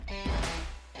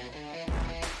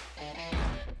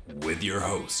with your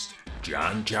hosts,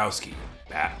 John Jowski,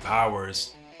 Pat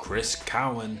Powers, Chris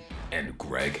Cowan, and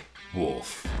Greg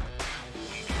Wolf.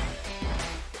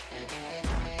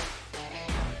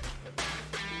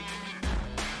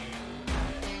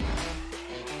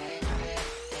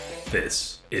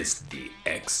 This is the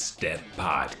X Step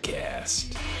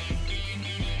Podcast.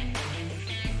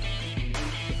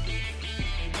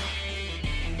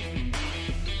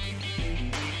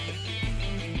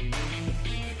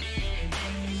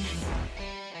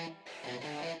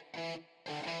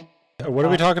 What are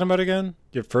we talking about again?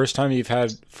 Your first time you've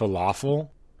had falafel?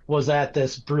 Was at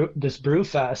this brew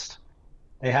fest.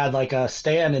 They had like a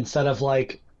stand instead of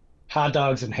like hot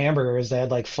dogs and hamburgers. They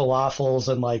had like falafels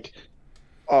and like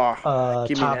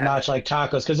top notch like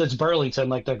tacos because it's Burlington.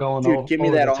 Like they're going over. Give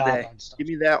me that all day. Give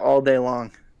me that all day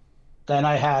long. Then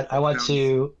I went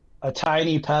to a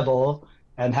Tiny Pebble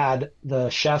and had the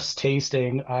chef's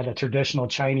tasting at a traditional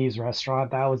Chinese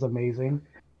restaurant. That was amazing.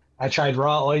 I tried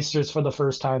raw oysters for the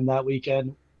first time that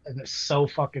weekend, and they're so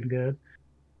fucking good.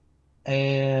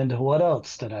 And what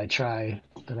else did I try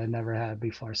that I never had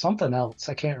before? Something else.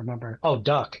 I can't remember. Oh,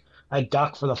 duck. I had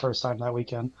duck for the first time that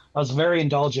weekend. That was a very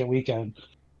indulgent weekend.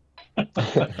 Went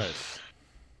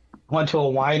to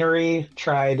a winery,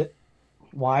 tried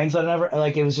wines that I never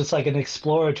like. It was just like an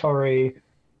exploratory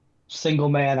single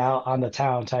man out on the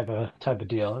town type of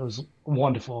deal. It was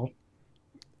wonderful.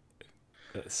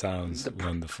 That sounds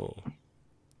wonderful.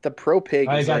 The Pro Pig.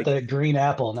 I got the green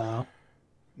apple now.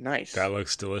 Nice. That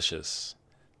looks delicious.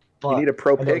 But you need a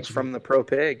Pro Pig from the Pro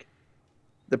Pig.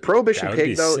 The Prohibition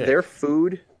Pig, though, sick. Their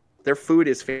food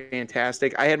is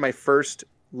fantastic. I had my first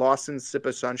Lawson's Sip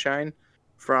of Sunshine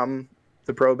from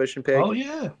the Prohibition Pig. Oh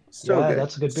yeah, so good.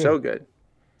 That's a good beer. So good.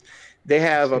 They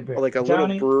have a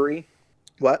little brewery.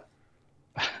 What?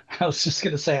 I was just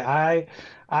gonna say I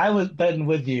was been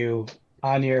with you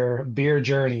on your beer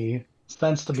journey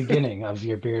since the beginning of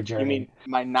your beer journey. You mean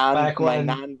my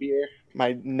non-beer?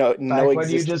 When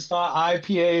you just thought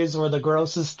IPAs were the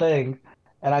grossest thing.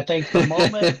 And I think the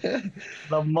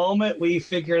moment we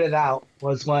figured it out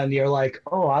was when you're like,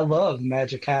 oh, I love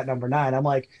Magic Hat number 9. I'm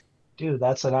like, dude,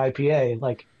 that's an IPA.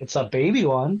 Like, it's a baby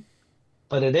one,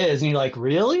 but it is. And you're like,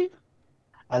 really?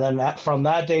 And then from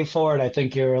that day forward, I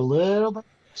think you're a little bit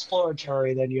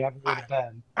exploratory than you ever would have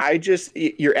been.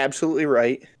 You're absolutely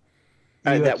right.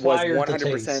 That was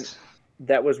 100%.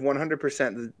 That was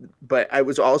 100%. But I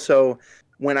was also,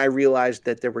 when I realized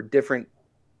that there were different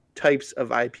types of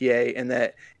IPA and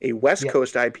that a West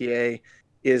Coast IPA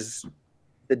is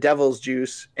the devil's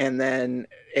juice, and then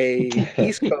a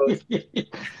East Coast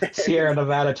Sierra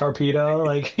Nevada torpedo,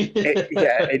 like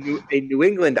a New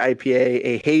England IPA,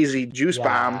 a hazy juice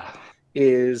bomb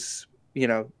is,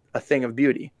 a thing of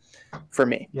beauty for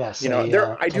me. Yes,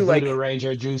 I do like a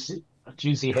Ranger juicy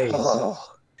haze. Oh,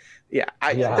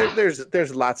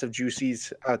 there's lots of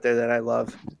juicies out there that I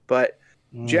love, but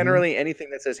generally anything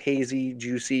that says hazy,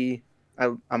 juicy,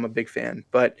 I'm a big fan.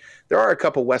 But there are a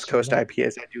couple West Coast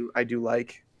IPAs I do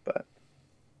like. But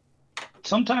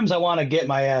sometimes I want to get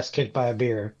my ass kicked by a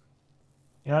beer.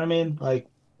 You know what I mean? Like,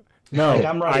 no,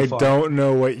 I'm ready for don't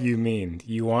know what you mean.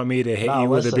 You want me to hit you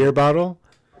with a beer bottle?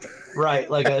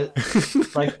 Right, like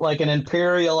like an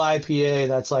Imperial IPA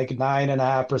that's like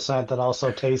 9.5% that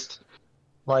also tastes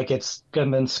like it's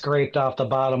been scraped off the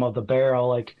bottom of the barrel.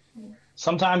 Like,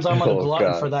 sometimes I'm a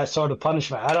glutton for that sort of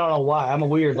punishment. I don't know why. I'm a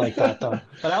weird like that though.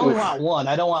 But I only want one.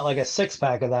 I don't want like a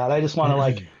 6-pack of that. I just want to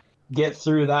like get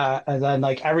through that, and then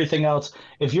like everything else.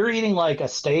 If you're eating like a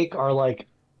steak or like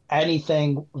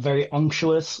anything very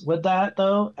unctuous with that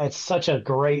though, it's such a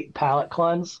great palate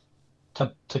cleanse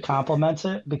to complement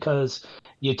it, because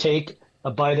you take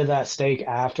a bite of that steak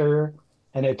after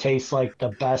and it tastes like the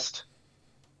best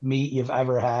meat you've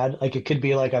ever had. Like, it could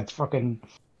be like a fucking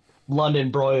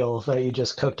London broil that you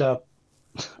just cooked up,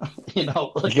 like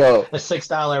a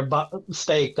 $6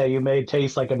 steak that you made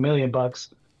taste like $1 million.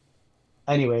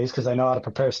 Anyways, because I know how to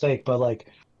prepare steak, but like,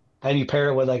 then you pair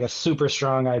it with like a super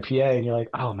strong IPA, and you're like,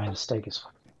 oh man, the steak is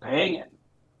fucking banging.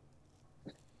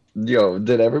 Yo,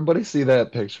 did everybody see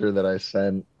that picture that I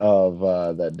sent of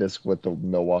that disc with the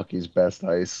Milwaukee's Best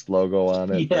Ice logo on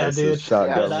it? Yeah, that's dude.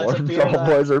 Shotgun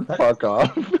Blizzard. Fuck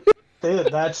off. Dude,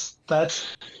 that's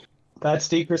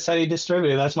Steve Cressetti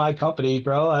Distributing. That's my company,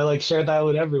 bro. I like shared that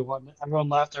with everyone. Everyone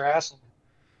laughed their ass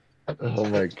off. Oh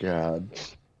my god.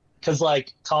 Because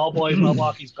like Tall Boy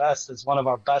Milwaukee's Best is one of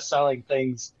our best selling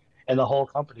things in the whole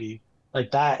company.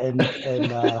 Like that and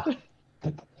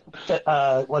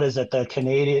what is it? The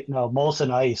Canadian Molson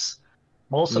Ice.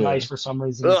 Ice for some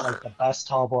reason is like the best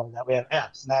tall boy that we have. Yeah,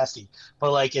 it's nasty,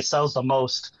 but like it sells the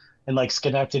most in like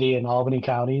Schenectady and Albany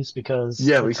counties because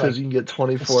because you can get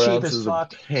 24 cheap as ounces of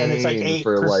fuck, and it's like pain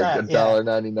for like 8%.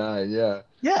 $1.99. Yeah.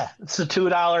 Yeah, it's a $2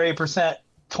 8%,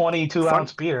 22 Fun-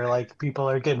 ounce beer. Like people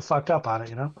are getting fucked up on it,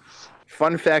 you know.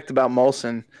 Fun fact about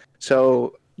Molson.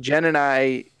 So Jen and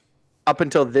I, up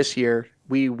until this year,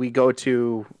 we go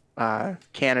to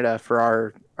Canada for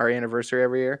our anniversary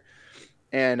every year,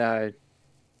 and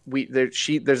there's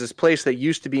this place that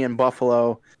used to be in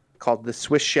Buffalo called the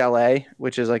Swiss Chalet,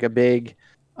 which is like a big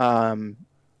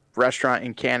restaurant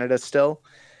in Canada still.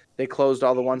 They closed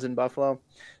all the ones in Buffalo.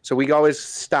 So we always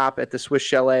stop at the Swiss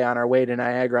Chalet on our way to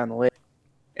Niagara on the Lake.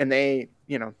 And they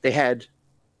had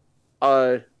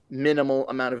a minimal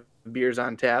amount of beers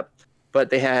on tap,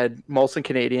 but they had Molson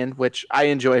Canadian, which I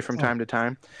enjoy from time to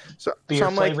time. So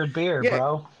I'm flavored beer,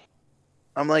 bro.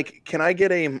 I'm like, can I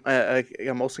get a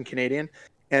Molson Canadian?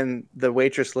 And the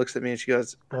waitress looks at me and she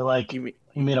goes, "They're like, you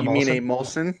mean a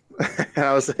Molson?" And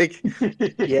I was like,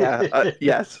 "Yeah,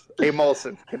 yes, a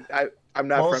Molson." I'm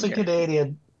not Molson from here.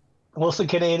 Canadian. Molson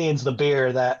Canadian's the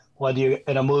beer that when you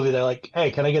in a movie they're like, "Hey,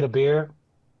 can I get a beer?"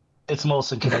 It's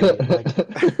Molson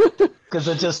Canadian, because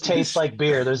it just tastes like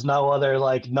beer. There's no other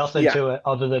nothing to it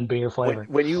other than beer flavor.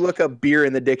 When you look up beer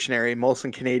in the dictionary,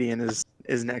 Molson Canadian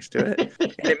is next to it,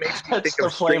 and it makes me think the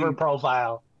of flavor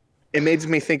profile. It makes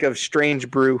me think of Strange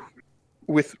Brew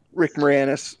with Rick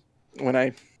Moranis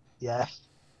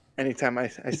anytime I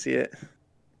see it.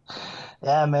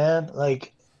 Yeah, man.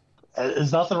 Like,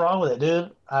 there's nothing wrong with it,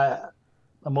 dude. A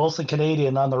Molson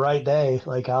Canadian on the right day,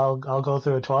 I'll go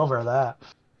through a 12er of that.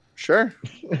 Sure.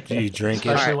 Do you drink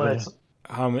Especially it? when it's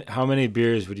How many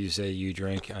beers would you say you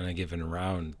drink on a given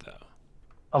round, though?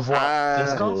 of what?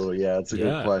 Discos? Oh, yeah, it's a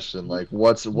good question. Like,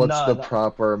 what's the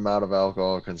proper amount of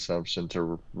alcohol consumption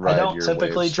to ride your I don't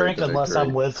typically drink unless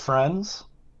I'm with friends.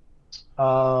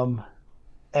 And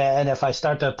if I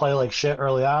start to play like shit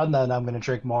early on, then I'm gonna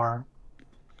drink more.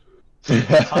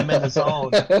 I'm in the zone.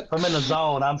 If I'm in the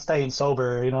zone, I'm staying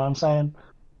sober. You know what I'm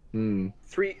saying?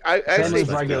 Three. I say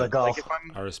regular golf.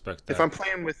 I respect that. If I'm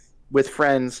playing with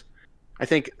friends, I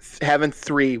think having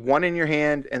 3, 1 in your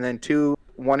hand and then 2,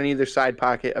 1 in either side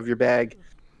pocket of your bag,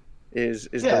 is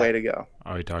the way to go.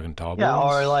 Are we talking tall boys? Yeah,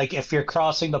 or like if you're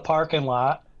crossing the parking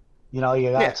lot, you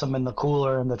got some in the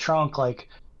cooler in the trunk,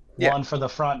 one for the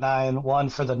front 9, one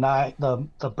for the 9,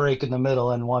 the break in the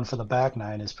middle, and one for the back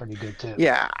 9 is pretty good too.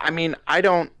 Yeah, I mean, I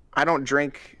don't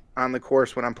drink on the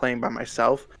course when I'm playing by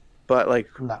myself, but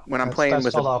when I'm playing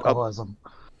with alcoholism.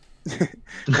 when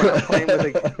I'm playing with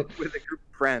a group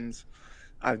of friends,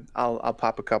 I'll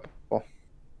pop a couple.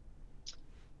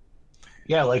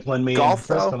 Yeah, like when me Golf,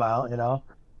 and Chris come out,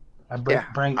 I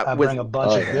bring a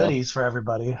bunch of goodies for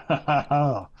everybody.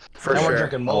 For and sure. We're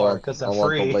drinking more because they're free.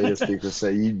 I want the latest speaker to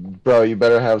say, you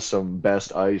better have some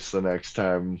best ice the next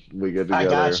time we get together. I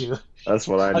got you. That's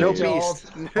what I need.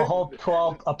 A whole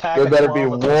 12, a pack There of better 12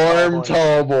 be of those warm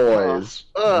tall boys.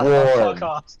 Warm. Fuck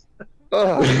off.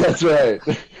 That's right.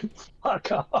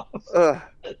 Fuck off.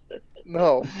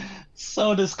 No.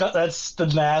 So disgusting. That's the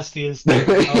nastiest thing.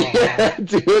 Yeah,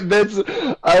 dude,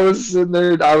 I was sitting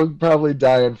there, I was probably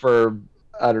dying for,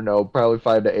 I don't know, probably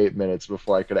 5 to 8 minutes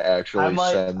before I could actually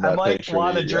send that picture. I might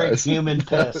want to drink human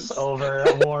piss over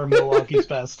a warm Milwaukee's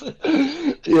Best.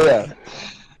 Yeah.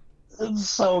 It's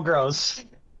so gross.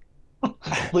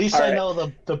 At least I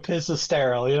know the piss is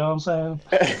sterile, you know what I'm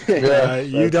saying? Yeah,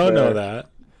 you don't know that.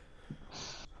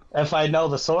 If I know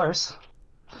the source.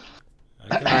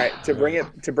 Okay. All right, to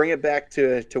bring it back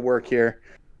to work here,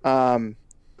 I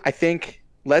think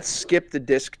let's skip the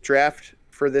disc draft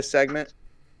for this segment,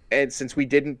 and since we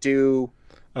didn't do,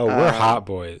 we're hot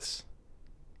boys.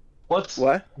 What's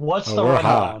the Hot.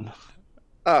 rundown?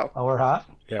 Oh, we're hot.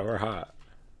 Yeah, we're hot.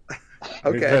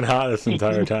 Okay, we've been hot this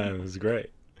entire time. It was great.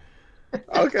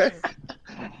 Okay.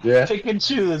 Yeah. Pick and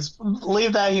choose.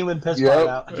 Leave that human piss part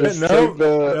out. Just no,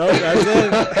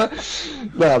 that's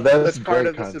it. No, that's part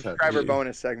of the content. subscriber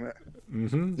bonus segment.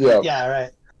 Mm-hmm. Yeah. Yeah,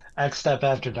 right. X step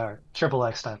after dark. Triple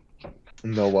X step.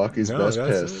 Milwaukee's best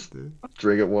piss.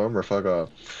 Drink it warm or fuck off.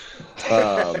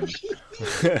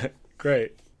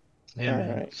 Great. Yeah,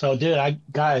 man. Right. So, dude, I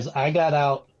got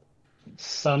out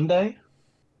Sunday,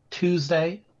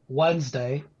 Tuesday,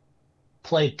 Wednesday,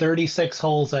 played 36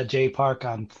 holes at Jay Park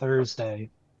on Thursday,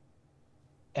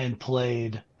 and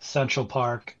played Central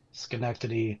Park,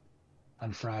 Schenectady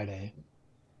on Friday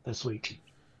this week.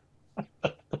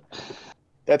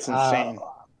 That's insane.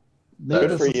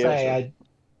 Needless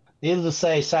to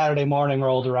say, Saturday morning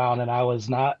rolled around and I was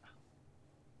not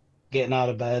getting out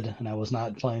of bed and I was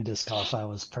not playing disc golf. I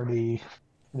was pretty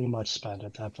much spent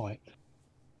at that point.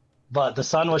 But the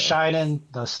sun was shining,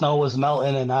 the snow was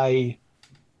melting, and I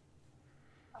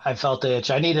I felt the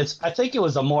itch. I think it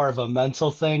was more of a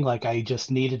mental thing. Like I just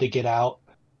needed to get out,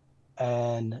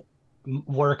 and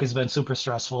work has been super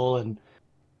stressful, and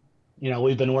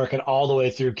we've been working all the way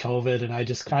through COVID, and I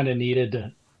just kind of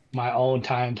needed my own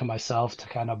time to myself to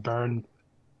kind of burn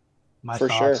my For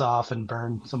thoughts sure. off and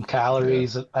burn some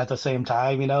calories at the same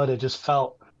time. It just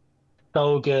felt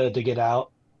so good to get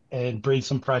out and breathe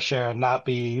some fresh air and not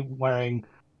be wearing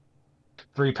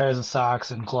 3 pairs of socks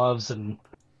and gloves, and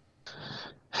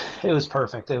it was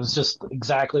perfect. It was just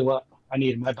exactly what I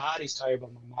needed. My body's tired, but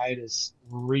my mind is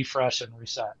refreshed and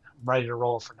reset. I'm ready to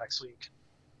roll for next week.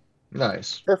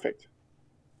 Nice. Perfect.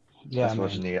 Yeah, That's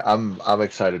what you need. I'm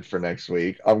excited for next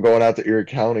week. I'm going out to Erie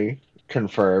County,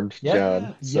 confirmed,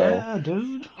 John. So yeah,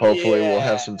 dude. hopefully we'll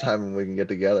have some time when we can get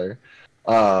together.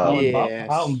 Yes.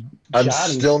 I'm Johnny's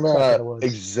still neck of not the woods.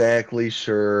 exactly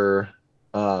sure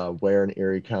where in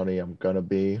Erie County I'm gonna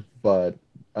be, but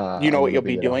You know I'm what gonna you'll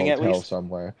be be at a doing at hotel least?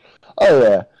 somewhere. Oh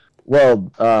yeah.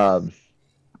 Well,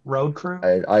 Road crew.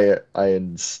 I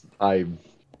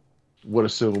would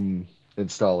assume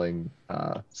installing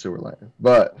sewer line,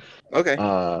 but Okay.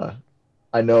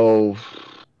 I know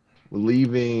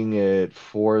leaving at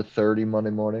 4:30 Monday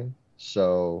morning,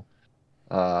 so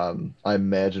I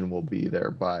imagine we'll be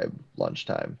there by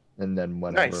lunchtime, and then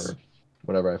Nice.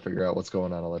 whenever I figure out what's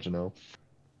going on, I'll let you know.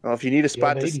 Well, if you need a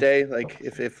spot to baby. stay, like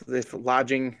if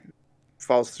lodging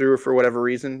falls through for whatever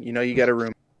reason, you got a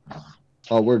room.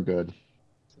 Oh, we're good.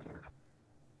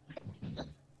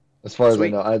 As far as I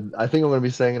Sweet. know, I think I'm going to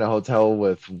be staying in a hotel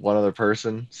with one other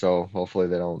person, so hopefully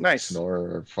they don't Nice. snore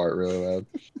or fart really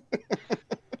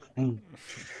loud.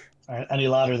 Any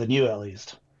louder than you, at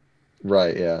least.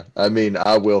 Right, yeah. I mean,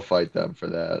 I will fight them for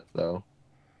that, though.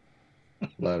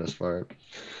 Loudest fart.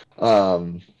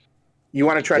 You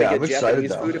want to try Yeah, to I'm get excited, Japanese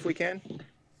though. food if we can?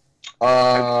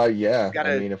 Yeah. Got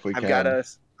I a- mean, if we I've can.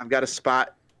 got a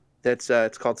spot that's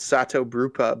it's called Sato Brew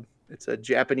Pub. It's a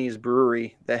Japanese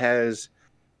brewery that has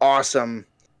awesome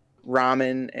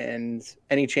ramen, and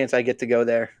any chance I get to go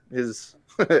there is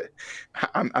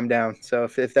I'm down. So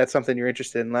if that's something you're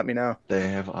interested in, let me know. They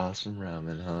have awesome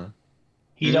ramen, huh?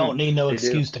 He don't need no they do.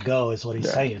 excuse to go, is what he's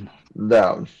Yeah. saying.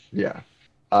 No, yeah.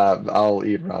 I'll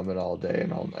eat ramen all day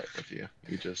and all night with you.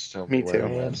 You just tell me Me where too.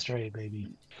 and when. Damn straight, baby.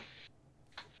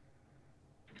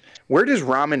 Where does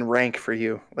ramen rank for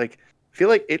you? Like, I feel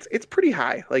like it's pretty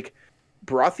high. Like,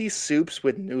 brothy soups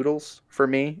with noodles for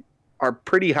me are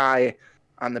pretty high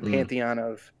on the pantheon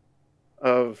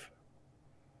of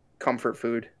comfort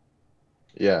food.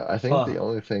 Yeah, I think Huh. the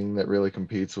only thing that really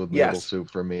competes with Yes. noodle soup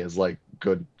for me is like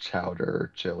good chowder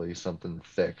or chili, something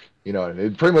thick. You know what I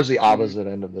mean? Pretty much the opposite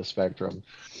end of the spectrum.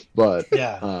 But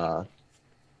Yeah.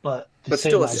 But the But same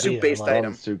still a idea, soup-based like,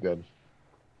 item. it's too good.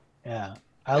 Yeah.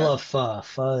 I love pho.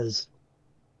 Pho is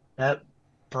that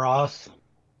broth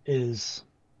is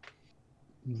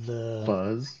the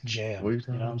Fuzz? jam. What are you You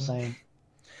talking know what I'm about? saying?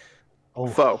 Oh,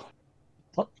 Pho.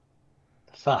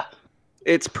 pho.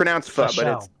 It's pronounced pho, Pho.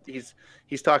 but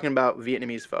he's talking about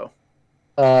Vietnamese pho.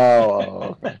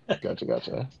 Oh, okay.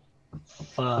 Gotcha.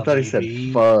 Pho, I thought he said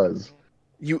baby. fuzz.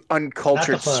 You Not the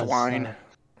uncultured fuzz. swine.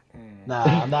 Nah,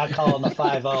 I'm not calling the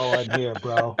 5-0 in here,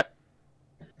 bro.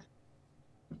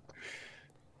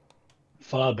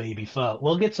 Pho, baby, pho.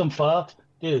 We'll get some pho.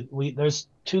 Dude, there's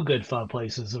 2 good pho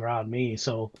places around me,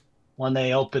 so when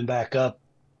they open back up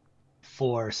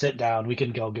for sit down, we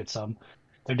can go get some.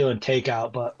 They're doing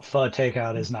takeout, but pho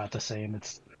takeout is not the same.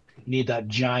 You need that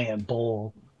giant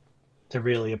bowl to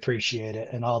really appreciate it,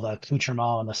 and all the accoutrement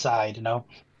on the side,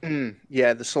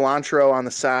 Yeah, the cilantro on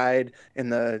the side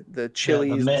and the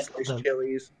chilies, the sliced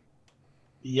chilies.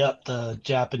 Yep, the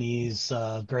Japanese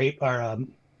grape or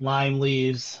lime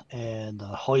leaves and the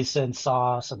hoisin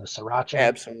sauce and the sriracha.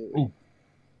 Absolutely.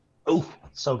 Ooh,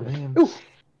 so good. Man.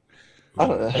 I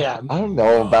don't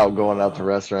know about going out to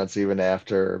restaurants even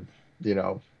after,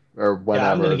 or whenever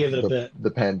I'm gonna give it a bit. the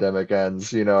pandemic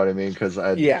ends. You know what I mean? Because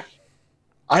I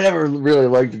never really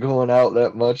liked going out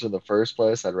that much in the first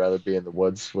place. I'd rather be in the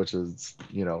woods, which is,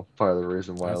 part of the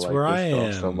reason why That's I like where this I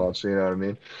stuff so am. much. You know what I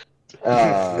mean?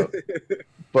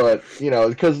 But,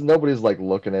 because nobody's like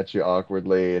looking at you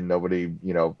awkwardly and nobody,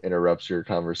 interrupts your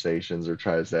conversations or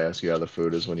tries to ask you how the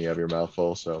food is when you have your mouth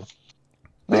full. So,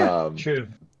 True.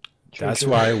 That's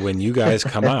why when you guys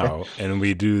come out and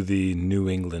we do the New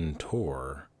England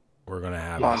tour, we're gonna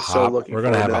have a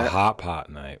hot pot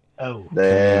night. Oh,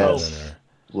 yes.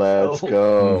 Let's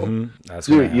go. Mm-hmm. That's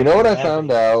Dude, you know what I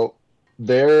found out?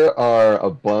 There are a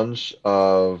bunch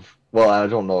of, well, I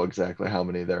don't know exactly how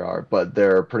many there are, but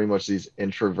there are pretty much these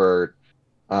introvert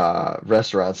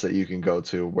restaurants that you can go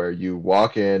to where you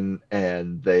walk in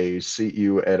and they seat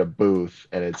you at a booth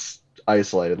and it's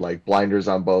isolated, like blinders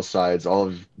on both sides, all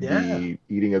of the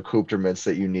eating accoutrements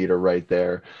that you need are right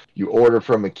there. You order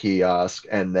from a kiosk,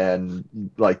 and then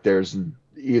like there's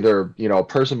either, you know, a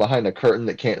person behind a curtain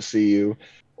that can't see you,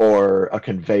 or a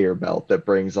conveyor belt that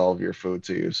brings all of your food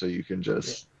to you, so you can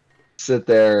just sit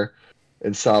there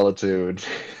in solitude.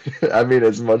 I mean,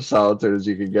 as much solitude as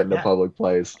you can get in a public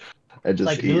place, and just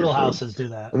like eat noodle your food. houses do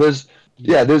that. And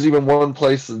there's even one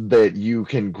place that you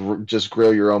can just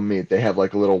grill your own meat. They have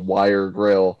like a little wire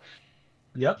grill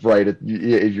right at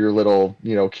your little,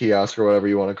 you know, kiosk or whatever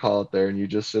you want to call it there, and you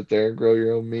just sit there and grill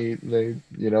your own meat, and they,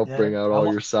 you know, bring out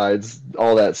all your sides,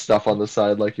 all that stuff on the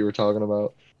side like you were talking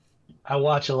about. I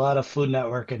watch a lot of Food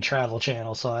Network and Travel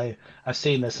Channel, so I've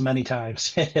seen this many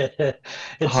times. It's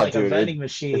like a vending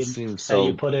machine that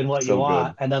you put in what you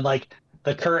want, and then like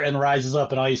the curtain rises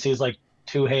up, and all you see is like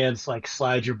two hands like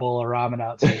slide your bowl of ramen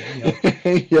out to you. You know?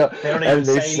 Yeah, they don't even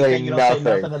say anything. You don't say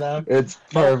nothing to them. It's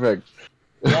perfect.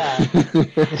 Yeah,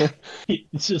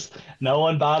 it's just no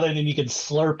one bothered, and you can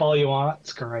slurp all you want.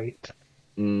 It's great.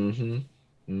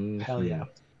 Hell yeah.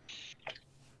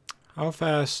 How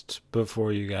fast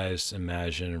before you guys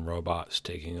imagine robots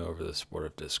taking over the sport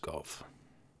of disc golf?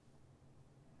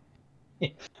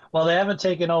 Well, they haven't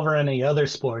taken over any other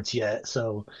sports yet,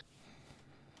 so,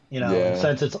 you know,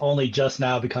 since it's only just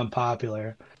now become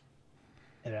popular,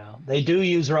 you know, they do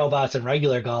use robots in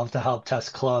regular golf to help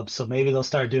test clubs, so maybe they'll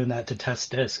start doing that to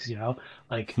test discs, you know,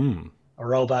 like a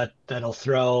robot that'll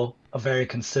throw a very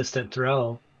consistent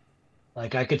throw.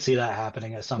 Like, I could see that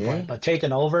happening at some point, but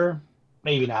taking over...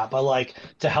 Maybe not, but like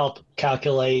to help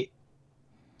calculate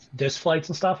disc flights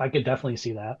and stuff, I could definitely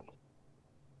see that.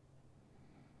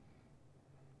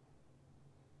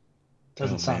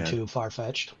 Doesn't sound too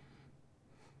far-fetched.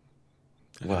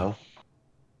 Well,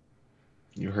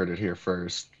 you heard it here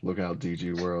first. Look out,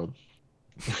 DG World.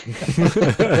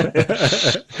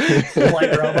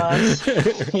 Flight robots.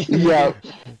 Yeah.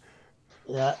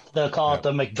 Yeah, they'll call it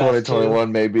the Macbeth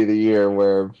 2021 may be the year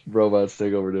where robots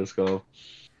take over disc golf.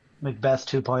 Macbeth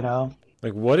 2.0.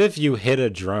 Like, what if you hit a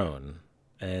drone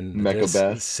and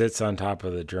Mechabeth this sits on top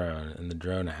of the drone, and the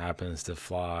drone happens to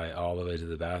fly all the way to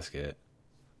the basket?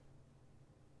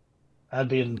 That'd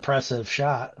be an impressive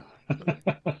shot.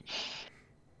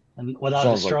 And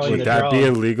without destroying the drone. Would that be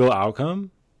a legal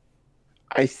outcome?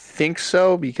 I think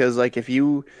so, because like if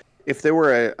there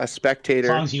were a spectator,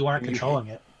 as long as you weren't controlling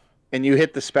it, and you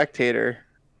hit the spectator,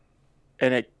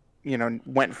 and it, you know,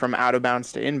 went from out of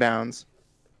bounds to inbounds,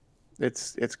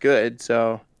 it's good.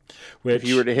 So if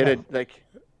you were to hit it, like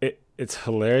it's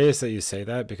hilarious that you say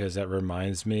that, because that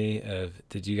reminds me of,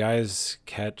 did you guys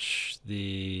catch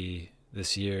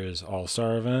this year's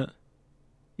All-Star event?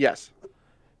 Yes.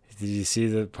 Did you see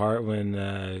the part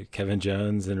when Kevin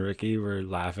Jones and Ricky were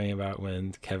laughing about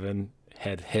when Kevin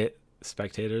had hit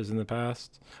spectators in the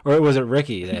past? Or was it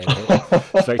Ricky that had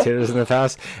hit spectators in the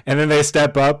past? And then they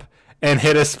step up and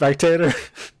hit a spectator?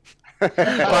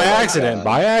 By accident.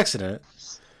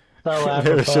 So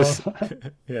it was just,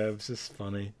 it was just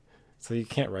funny. So you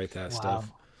can't write that stuff.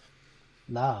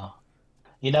 No.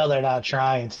 You know they're not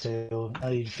trying to.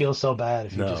 You'd feel so bad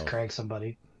if you just crank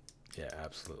somebody. Yeah,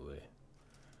 absolutely.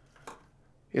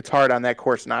 It's hard on that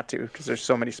course not to, because there's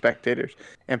so many spectators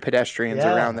and pedestrians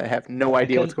around that have no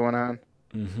idea what's going on.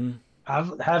 Mm-hmm. I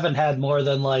haven't had more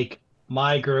than like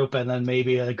my group and then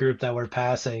maybe a group that were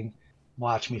passing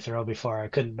watch me throw before. I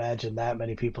couldn't imagine that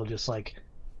many people just like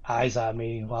eyes on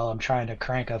me while I'm trying to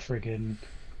crank a freaking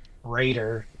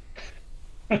Raider.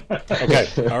 Okay,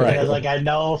 all right. Because like I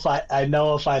know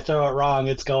if I throw it wrong,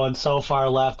 it's going so far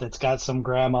left. It's got some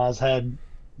grandma's head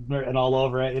written all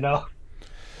over it, you know.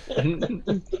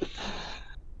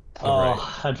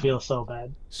 I'd feel so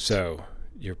bad. So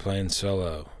you're playing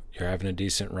solo. You're having a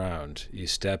decent round. You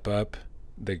step up.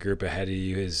 The group ahead of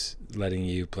you is letting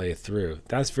you play through.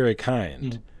 That's very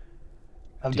kind.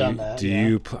 I've done that.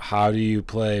 How do you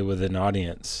play with an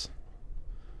audience?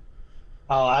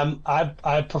 Oh,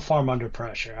 I perform under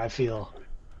pressure. I feel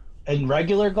in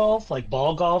regular golf, like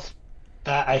ball golf,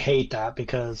 that I hate that,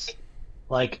 because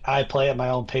like I play at my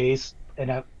own pace,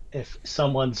 and if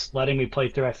someone's letting me play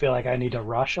through, I feel like I need to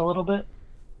rush a little bit.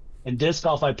 In disc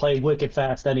golf, I play wicked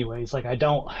fast anyways. Like I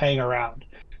don't hang around.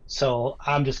 So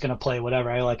I'm just going to play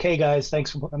whatever. I like, hey guys,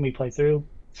 thanks for letting me play through,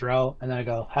 throw, and then I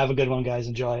go, have a good one, guys,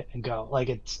 enjoy it, and go. Like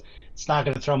it's not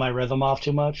going to throw my rhythm off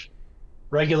too much.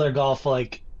 Regular golf,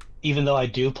 like, even though I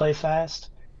do play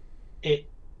fast, it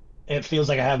feels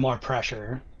like I have more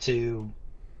pressure to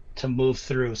move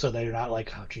through, so that you're not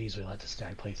like, oh geez, we let this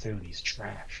guy play through and he's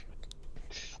trash.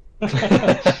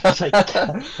 It's like,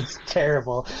 it's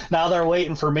terrible. Now they're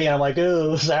waiting for me. I'm like,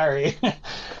 ooh, sorry.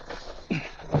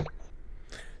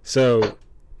 So,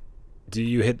 do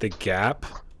you hit the gap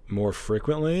more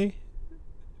frequently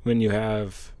when you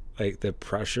have like the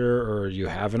pressure or you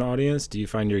have an audience? Do you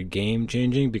find your game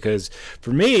changing? Because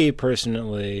for me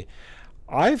personally,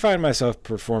 I find myself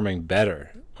performing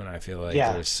better when I feel like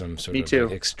there's some sort of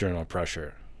like external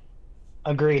pressure.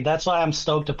 Agreed. That's why I'm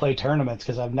stoked to play tournaments,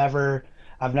 because I've never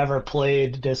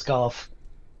played disc golf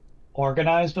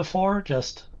organized before,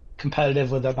 just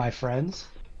competitive with my friends.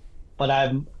 But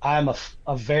I'm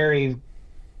a very,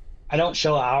 I don't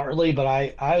show outwardly, but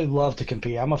I love to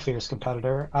compete. I'm a fierce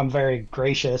competitor. I'm very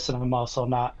gracious, and I'm also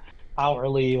not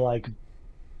outwardly like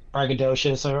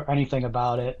braggadocious or anything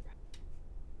about it.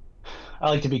 I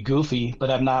like to be goofy,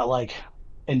 but I'm not like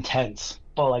intense.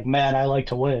 But like, man, I like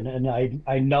to win, and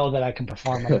I know that I can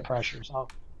perform under pressure. So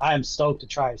I am stoked to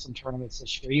try some tournaments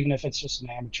this year, even if it's just an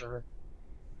amateur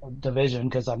division,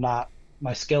 because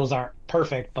my skills aren't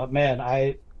perfect. But man,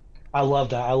 I love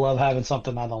that. I love having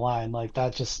something on the line. Like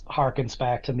that just harkens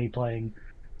back to me playing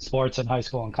sports in high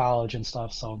school and college and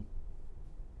stuff. So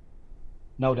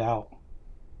no doubt.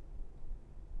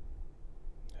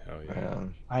 Hell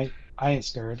yeah. I ain't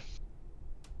scared.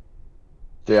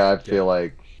 Yeah, I feel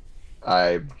like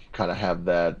I kind of have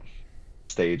that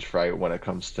stage fright when it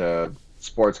comes to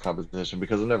sports competition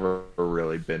because I've never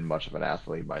really been much of an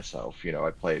athlete myself. You know,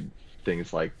 I played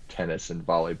things like tennis and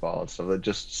volleyball and stuff, like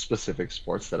just specific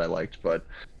sports that I liked, but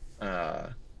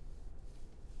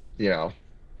you know,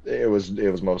 it was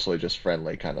mostly just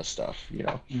friendly kind of stuff, you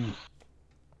know.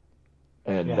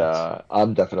 And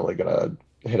I'm definitely gonna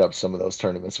hit up some of those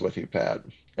tournaments with you, Pat,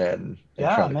 and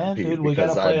try to compete, dude, we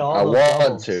because gotta play all I those want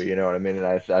doubles. to, you know what I mean? And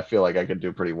I feel like I could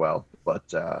do pretty well,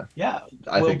 but I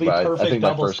we'll think be perfect I think my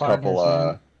doubles first couple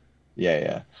partners,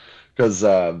 yeah, because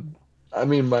I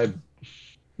mean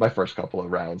my first couple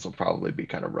of rounds will probably be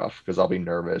kind of rough because I'll be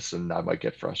nervous and I might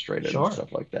get frustrated and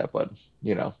stuff like that, but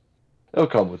you know, it'll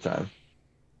come with time.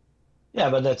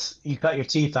 Yeah, but you cut your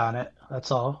teeth on it.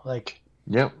 That's all. Like,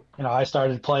 Yep. you know, I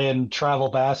started playing travel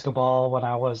basketball when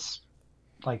I was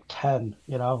like 10,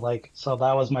 you know, like, so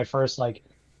that was my first like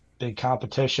big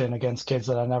competition against kids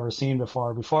that I'd never seen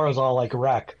before. Before it was all like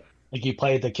rec. Like you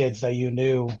played the kids that you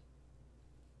knew,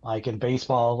 like in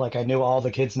baseball, like I knew all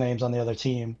the kids' names on the other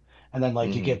team. And then like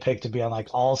you Hmm. get picked to be on like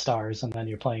All Stars, and then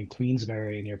you're playing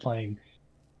Queensberry and you're playing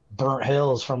Burnt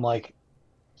Hills from like,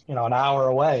 you know, an hour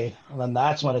away. And then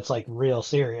that's when it's like real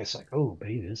serious. Like, oh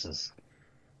baby, this is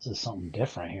something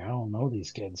different here. I don't know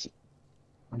these kids.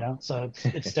 You know, so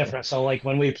it's different. So like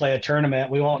when we play a tournament,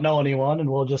 we won't know anyone,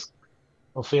 and we'll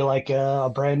feel like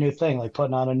a brand new thing, like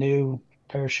putting on a new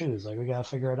pair of shoes. Like we gotta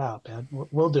figure it out, man.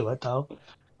 We'll do it though.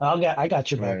 I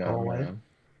got your back Right the whole on, way. man.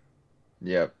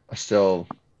 Yep.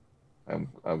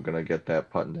 I'm gonna get that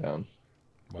putting down.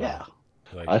 Wow. Yeah.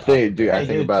 Like I think, dude, I Hey,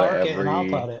 think dude, about park it it and I'll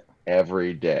put it.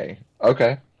 every day.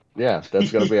 Okay. Yeah, that's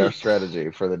gonna be our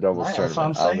strategy for the doubles That's what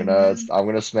I'm tournament. saying, man. I'm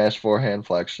gonna smash forehand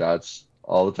flex shots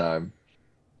all the time,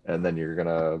 and then you're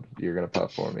gonna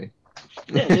putt for me.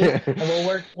 Yeah, dude.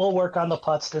 And we'll work on the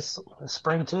putts this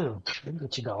spring too. We'll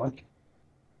get you going.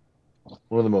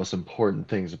 One of the most important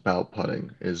things about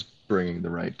putting is bringing the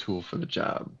right tool for the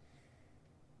job.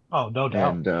 Oh, no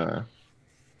doubt. And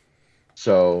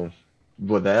so,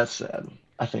 with that said,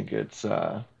 I think it's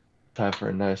time for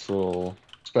a nice little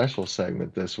special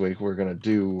segment this week. We're gonna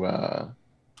do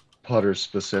putters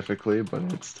specifically, but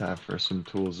it's time for some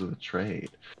tools of the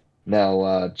trade.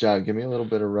 Now, John, give me a little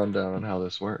bit of rundown on how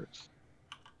this works.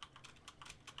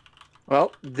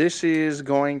 Well, this is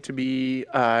going to be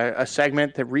a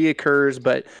segment that reoccurs,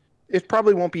 but it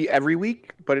probably won't be every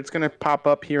week, but it's going to pop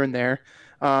up here and there.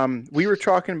 We were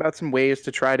talking about some ways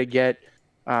to try to get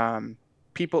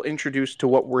people introduced to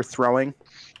what we're throwing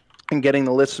and getting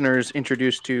the listeners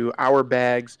introduced to our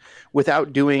bags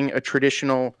without doing a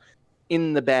traditional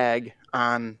in the bag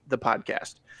on the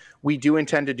podcast. We do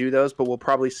intend to do those, but we'll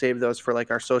probably save those for like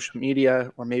our social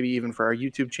media or maybe even for our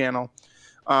YouTube channel.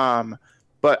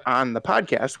 But on the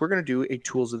podcast, we're going to do a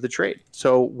tools of the trade.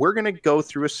 So we're going to go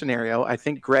through a scenario. I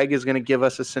think Greg is going to give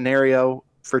us a scenario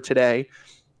for today.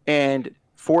 And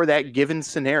for that given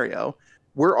scenario,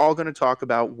 we're all going to talk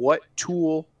about what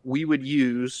tool we would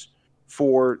use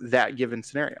for that given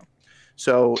scenario.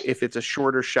 So if it's a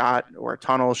shorter shot or a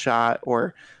tunnel shot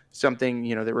or something,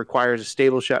 you know, that requires a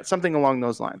stable shot, something along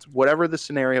those lines, whatever the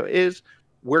scenario is,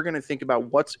 we're going to think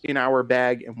about what's in our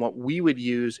bag and what we would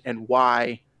use and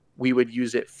why we would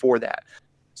use it for that.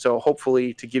 So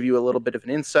hopefully to give you a little bit of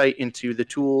an insight into the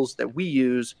tools that we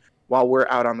use while we're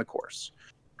out on the course.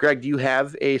 Greg, do you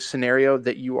have a scenario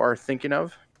that you are thinking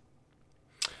of?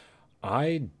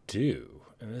 I do.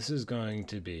 And this is going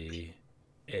to be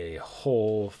a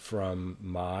hole from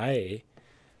my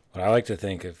What I like to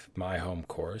think of my home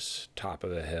course, top of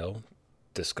the hill,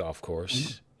 disc golf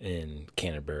course in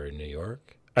Canterbury, New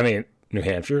York. I mean, New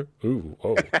Hampshire. Ooh,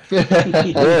 whoa.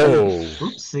 Whoa.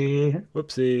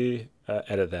 Whoopsie.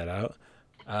 Edit that out.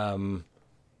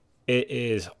 It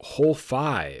is hole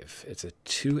 5. It's a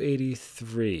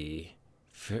 283.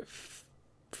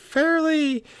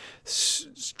 Fairly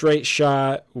straight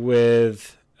shot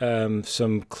with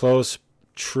some close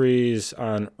trees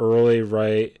on early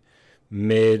right,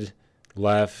 mid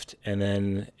left, and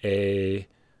then a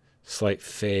slight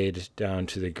fade down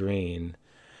to the green.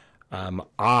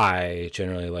 I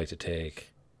generally like to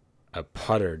take a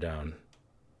putter down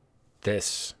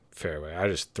this fairway. I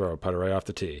just throw a putter right off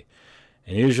the tee.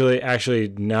 And usually, actually,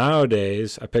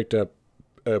 nowadays, I picked up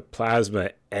a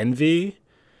Plasma Envy.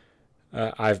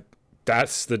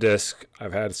 That's the disc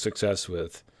I've had success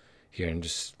with here, and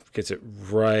just gets it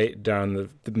right down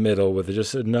the middle with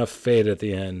just enough fade at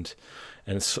the end,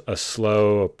 and a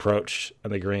slow approach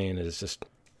on the green is it's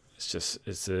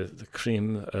the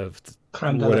cream of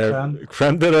creme de la creme.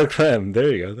 Creme de la creme.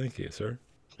 There you go. Thank you, sir.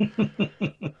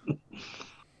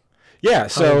 Yeah.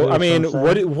 So I mean,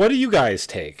 what do you guys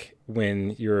take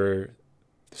when you're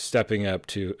stepping up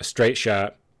to a straight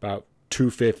shot about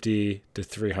 250 to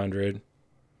 300?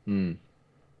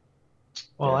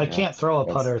 Well, I can't throw a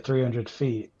putter 300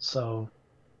 feet, so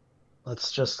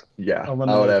let's just I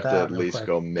would have to at least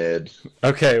go mid.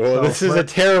 Okay, well, this is a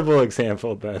terrible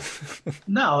example, Ben.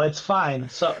 No, it's fine.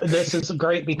 So this is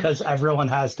great because everyone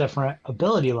has different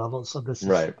ability levels, so this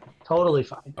is totally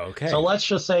fine. Okay. So let's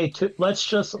just say let's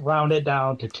just round it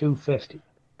down to 250.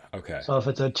 Okay. So if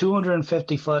it's a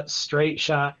 250-foot straight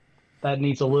shot, that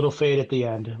needs a little fade at the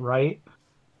end, right?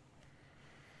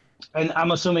 And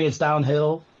I'm assuming it's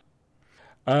downhill.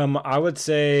 I would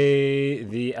say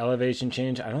the elevation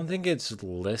change, I don't think it's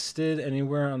listed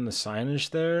anywhere on the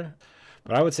signage there,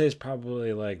 but I would say it's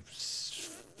probably like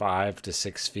 5 to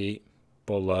 6 feet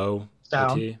below down.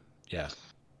 the tee. Yeah.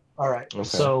 All right. Okay.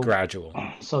 So gradual.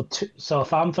 So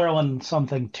if I'm throwing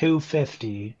something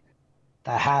 250,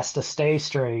 that has to stay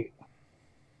straight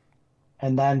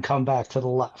and then come back to the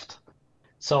left.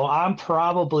 So I'm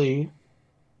probably,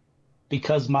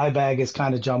 because my bag is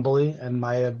kind of jumbly and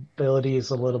my ability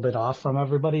is a little bit off from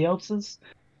everybody else's,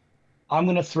 I'm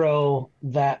going to throw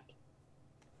that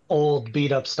old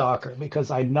beat up stalker because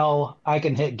I know I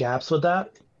can hit gaps with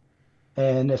that.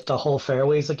 And if the whole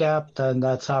fairway's a gap, then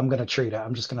that's how I'm going to treat it.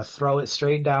 I'm just going to throw it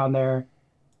straight down there.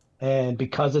 And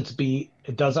because it's beat,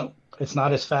 it's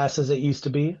not as fast as it used to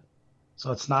be.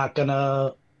 So it's not going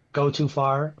to go too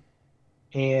far.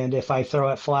 And if I throw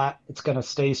it flat, it's going to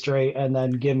stay straight and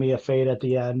then give me a fade at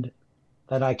the end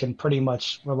that I can pretty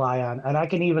much rely on. And I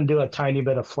can even do a tiny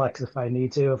bit of flex if I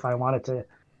need to, if I wanted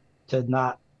to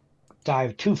not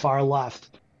dive too far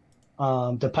left,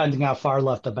 depending how far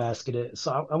left the basket is.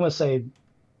 So I'm going to say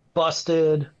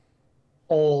busted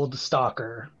old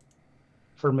stalker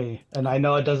for me. And I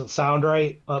know it doesn't sound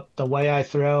right, but the way I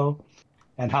throw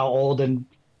and how old and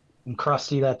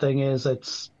crusty that thing is,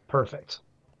 it's perfect.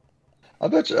 I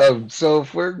bet you. So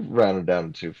if we're rounded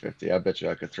down to 250, I bet you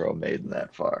I could throw a maiden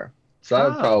that far. So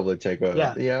I'd probably take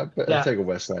I'd take a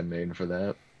West Side maiden for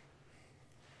that.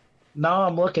 Now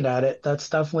I'm looking at it. That's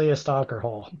definitely a stalker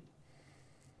hole.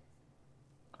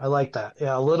 I like that.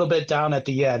 Yeah, a little bit down at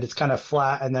the end. It's kind of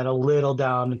flat, and then a little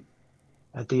down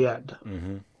at the end.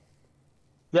 Mm-hmm.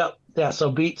 Yep. Yeah. So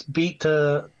beat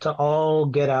to all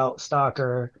get out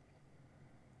stalker.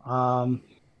 Yeah.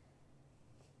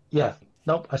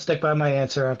 Nope, I stick by my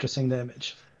answer after seeing the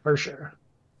image, for sure.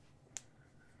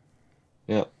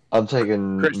 Yeah, I'm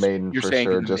taking Chris, maiden you're for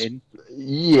saying sure. maiden?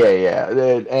 Yeah,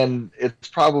 and it's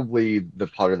probably the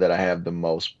putter that I have the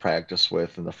most practice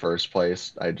with in the first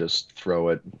place. I just throw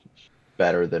it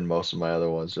better than most of my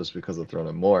other ones just because I've thrown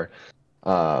it more.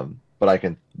 But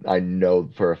I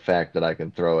know for a fact that I can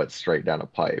throw it straight down a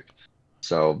pipe.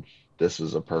 So this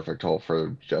is a perfect hole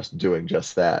for just doing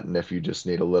just that. And if you just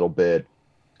need a little bit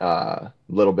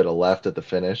of left at the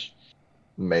finish,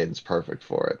 maiden's perfect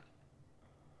for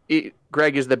it.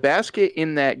 Greg, is the basket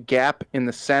in that gap in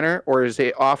the center, or is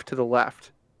it off to the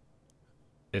left?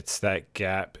 It's that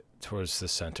gap towards the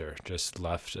center, just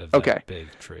left of that big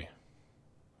tree.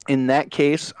 In that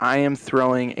case, I am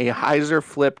throwing a hyzer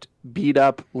flipped beat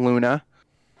up Luna,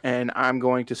 and I'm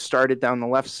going to start it down the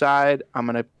left side. I'm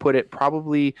going to put it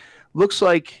probably, looks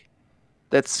like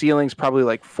that ceiling's probably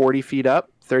like 40 feet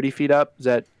up, 30 feet up. Does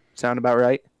that sound about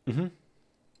right? Mm-hmm.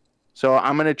 So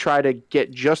I'm going to try to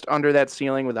get just under that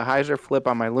ceiling with a hyzer flip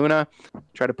on my Luna,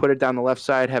 try to put it down the left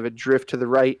side, have it drift to the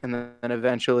right, and then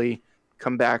eventually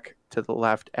come back to the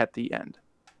left at the end.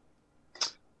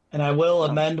 And I will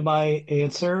amend my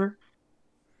answer.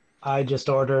 I just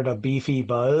ordered a beefy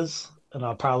buzz, and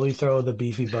I'll probably throw the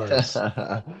beefy buzz.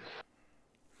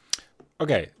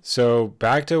 Okay, so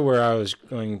back to where I was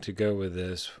going to go with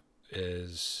this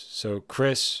is, so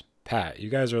Chris, Pat, you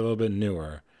guys are a little bit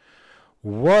newer.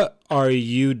 What are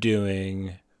you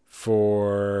doing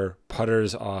for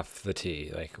putters off the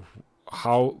tee? Like,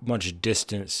 how much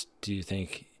distance do you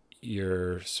think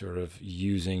you're sort of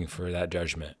using for that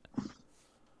judgment?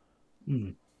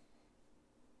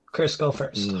 Chris, go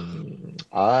first.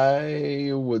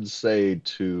 I would say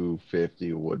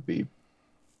 250 would be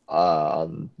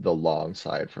on the long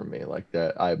side for me. Like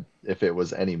that, if it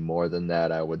was any more than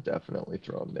that, I would definitely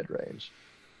throw mid range.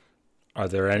 Are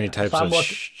there any types of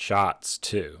shots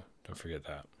too? Don't forget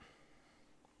that.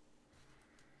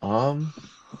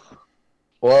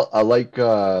 Well, I like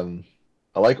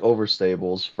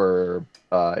overstables for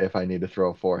if I need to throw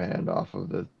a forehand off of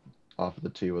the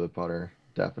tee with a putter,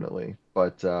 definitely.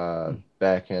 But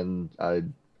backhand, I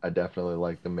definitely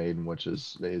like the maiden, which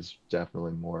is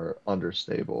definitely more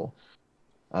understable.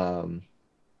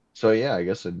 So yeah, I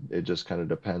guess it just kind of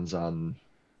depends on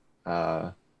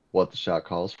what the shot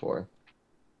calls for.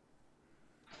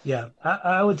 Yeah,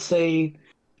 I would say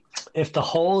if the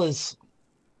hole is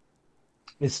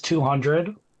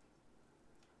 200,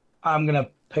 I'm gonna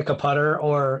pick a putter,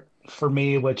 or for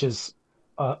me, which is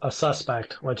a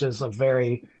suspect, which is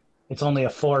it's only a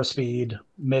 4-speed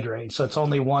mid range, so it's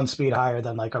only 1 speed higher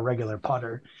than like a regular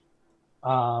putter.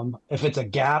 If it's a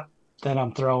gap, then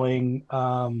I'm throwing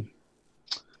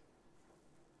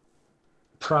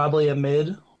probably a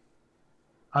mid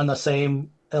on the same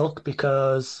ilk,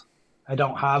 because I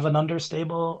don't have an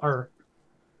understable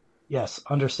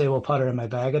putter in my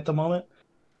bag at the moment.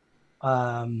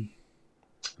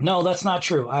 No, that's not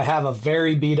true. I have a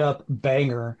very beat up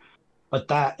banger, but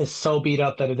that is so beat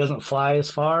up that it doesn't fly as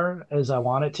far as I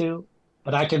want it to.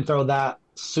 But I can throw that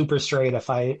super straight if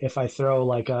I throw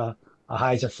like a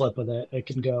hyzer flip with it. It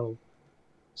can go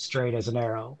straight as an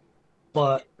arrow.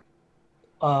 But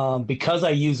because I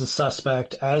use a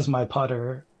suspect as my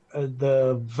putter,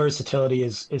 the versatility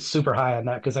is super high on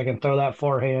that, because I can throw that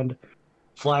forehand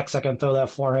flex, I can throw that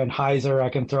forehand hyzer, I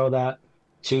can throw that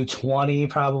 220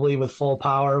 probably with full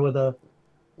power with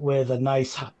a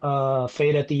nice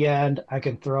fade at the end. I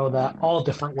can throw that all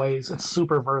different ways. It's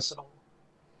super versatile.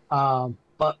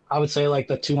 But I would say like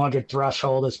the 200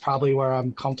 threshold is probably where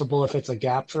I'm comfortable if it's a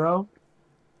gap throw.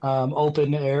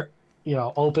 Open air,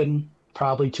 open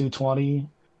probably 220,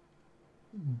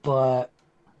 but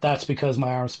that's because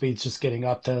my arm speed's just getting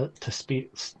up to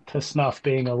snuff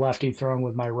being a lefty throwing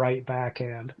with my right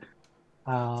backhand.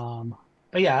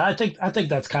 But yeah, I think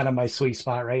that's kind of my sweet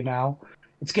spot right now.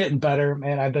 It's getting better,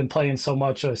 man. I've been playing so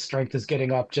much, strength is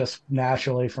getting up just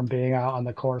naturally from being out on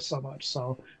the course so much.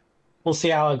 So we'll see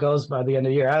how it goes by the end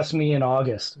of the year. Ask me in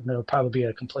August, and it'll probably be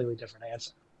a completely different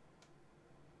answer.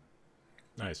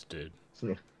 Nice, dude.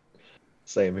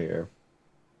 Same here.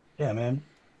 Yeah, man.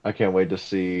 I can't wait to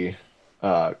see,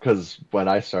 because when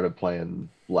I started playing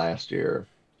last year,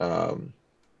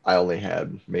 I only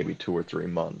had maybe 2 or 3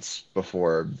 months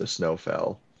before the snow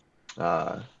fell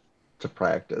to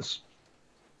practice.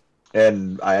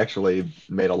 And I actually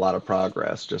made a lot of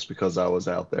progress just because I was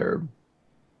out there,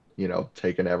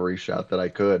 taking every shot that I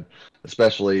could,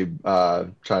 especially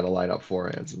trying to line up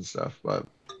forehands and stuff. But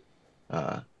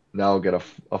now I'll get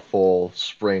a full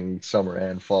spring, summer,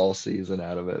 and fall season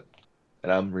out of it.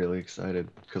 And I'm really excited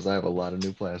because I have a lot of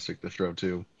new plastic to throw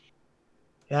too.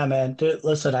 Yeah, man. Dude,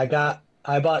 listen, I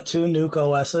bought 2 Nuke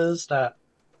OSs that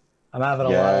I'm having a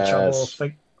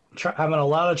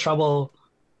lot of trouble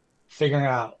figuring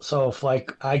out. So if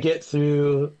like I get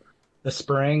through the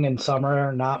spring and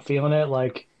summer not feeling it,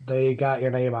 like they got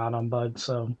your name on them, bud.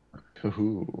 So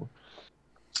Ooh.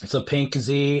 it's a pink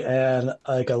Z and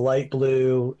like a light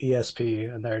blue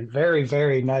ESP, and they're very,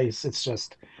 very nice. It's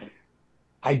just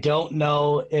I don't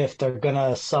know if they're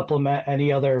gonna supplement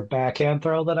any other backhand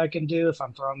throw that I can do if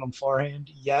I'm throwing them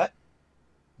forehand yet.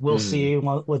 We'll see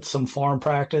with some form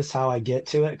practice how I get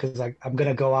to it, because I'm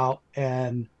gonna go out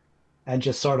and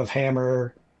just sort of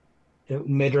hammer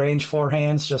mid-range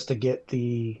forehands just to get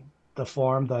the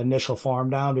initial form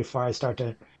down before I start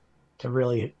to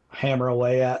really hammer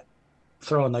away at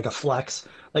throwing like a flex.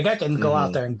 Like I can go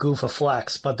out there and goof a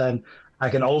flex, but then I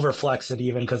can over flex it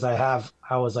even because I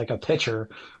was like a pitcher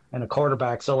and a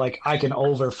quarterback. So like I can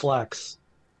over flex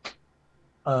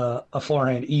a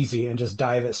forehand easy and just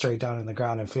dive it straight down in the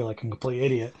ground and feel like a complete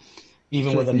idiot,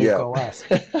 even with a Nuke OS.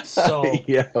 So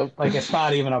like it's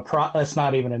not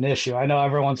even an issue. I know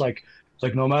everyone's like, it's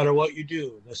like no matter what you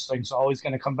do, this thing's always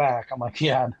going to come back. I'm like,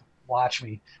 yeah, watch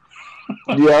me.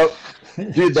 Yep.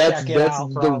 Dude, that's Check it that's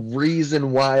out, the bro.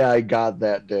 reason why I got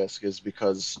that disc is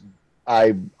because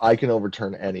I can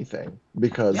overturn anything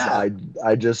because Yeah.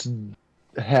 I just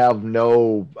have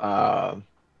no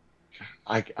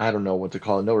I don't know what to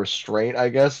call it, no restraint, I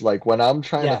guess. Like when I'm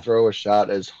trying to Yeah. throw a shot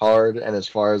as hard and as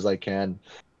far as I can,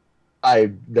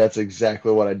 I that's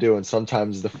exactly what I do. And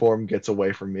sometimes the form gets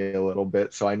away from me a little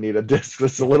bit, so I need a disc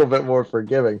that's a Yeah. little bit more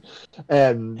forgiving.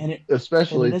 And And it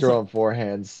especially isn't. throwing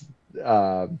forehands,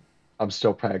 uh, I'm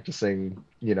still practicing,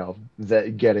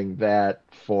 that getting that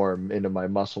form into my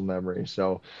muscle memory.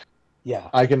 So Yeah.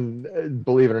 I can,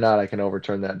 believe it or not, I can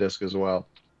overturn that disc as well.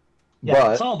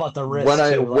 Yeah. It's But all about the when wrist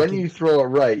I too. when you throw it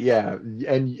right, yeah,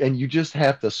 and you just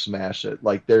have to smash it.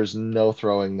 Like there's no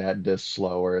throwing that disc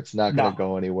slower. It's not going to No,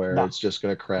 go anywhere. no, It's just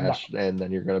going to no. crash, and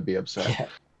then you're going to be upset. Yeah. Yeah.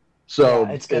 So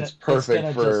it's It's perfect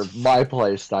gonna for just my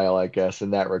play style, I guess, in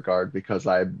that regard, because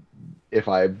if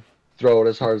I throw it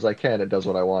as hard as I can, it does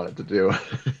what I want it to do.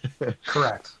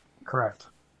 correct. Correct.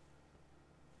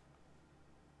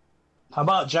 How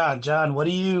about John? John,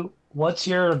 what's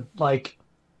your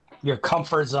your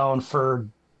comfort zone for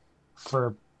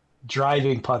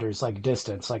driving putters, like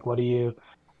distance? Like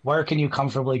where can you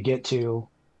comfortably get to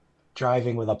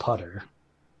driving with a putter?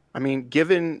 I mean,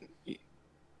 given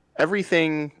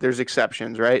everything, there's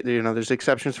exceptions, right? There's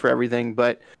exceptions for everything,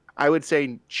 but I would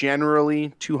say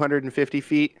generally 250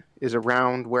 feet is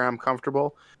around where I'm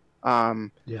comfortable.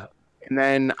 Um, Yeah. and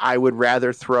then I would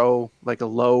rather throw like a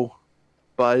low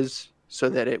buzz so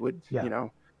that it would, Yeah.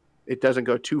 it doesn't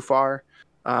go too far.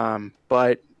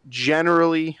 But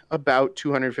generally about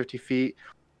 250 feet.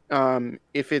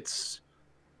 If it's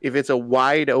a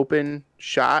wide open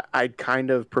shot, I'd kind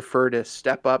of prefer to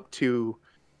step up to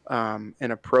an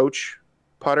approach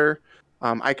putter.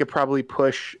 I could probably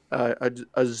push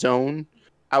a zone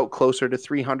out closer to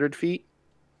 300 feet,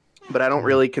 but I don't Mm,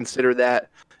 really consider that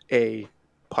a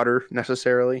putter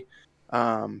necessarily.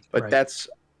 But right. that's,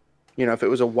 if it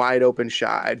was a wide open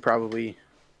shot, I'd probably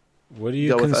What do you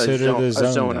go with consider the a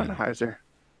zone zone on a then? hyzer.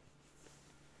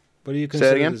 What do you Say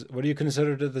that consider? again? What do you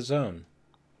consider to the zone?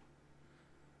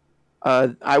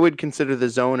 I would consider the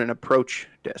zone an approach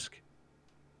disc.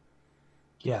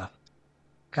 Yeah.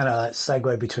 Kind of that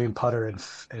segue between putter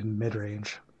and mid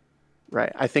range.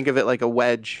 Right. I think of it like a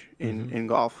wedge in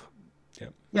golf.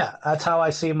 Yep. Yeah, that's how I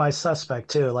see my suspect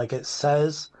too. Like it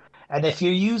says, and if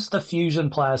you use the fusion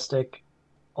plastic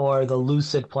or the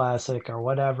lucid plastic or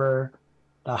whatever,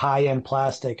 the high end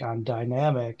plastic on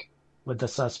dynamic with the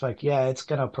suspect, yeah, it's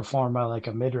gonna perform at like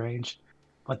a mid range.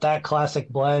 But that classic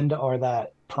blend or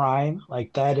that prime,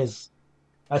 like that's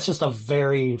just a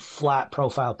very flat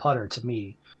profile putter to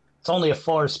me. It's only a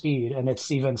 4 speed and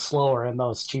it's even slower in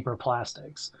those cheaper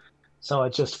plastics. So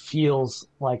it just feels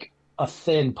like a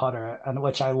thin putter, and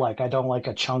which I like. I don't like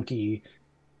a chunky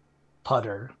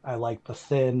putter. I like the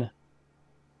thin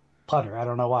putter. I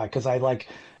don't know why, because I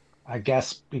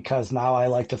guess because now I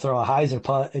like to throw a hyzer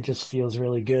putt. It just feels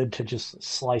really good to just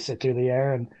slice it through the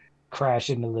air and crash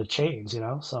into the chains,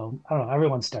 So I don't know.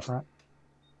 Everyone's different.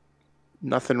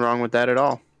 Nothing wrong with that at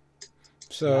all.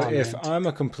 So Nah, if man. I'm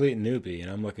a complete newbie and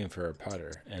I'm looking for a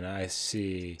putter and I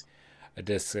see a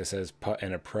disc that says putt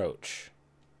and approach,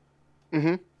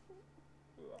 Mm-hmm.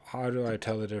 how do I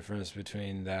tell the difference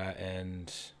between that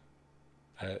and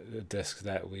a disc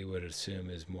that we would assume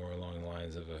is more along the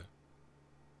lines of a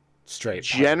straight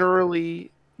putter?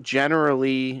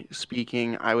 Generally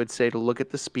speaking, I would say to look at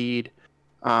the speed.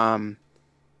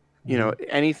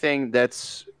 Anything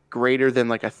that's greater than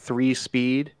like a 3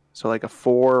 speed, so like a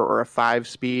 4 or a 5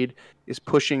 speed, is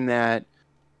pushing that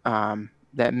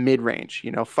mid range.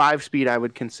 5 speed I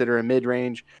would consider a mid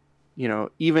range.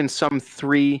 Even some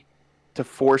 3 to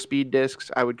 4 speed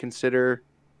discs I would consider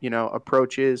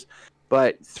approaches,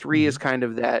 but 3 is Mhm. kind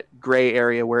of that gray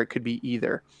area where it could be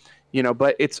either.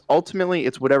 But it's ultimately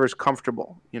it's whatever's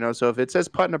comfortable. So if it says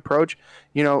putt and approach,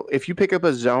 if you pick up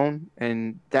a zone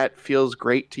and that feels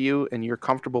great to you and you're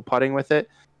comfortable putting with it,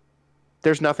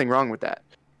 there's nothing wrong with that.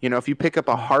 If you pick up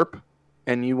a harp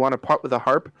and you want to putt with a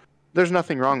harp, there's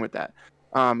nothing wrong with that.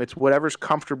 It's whatever's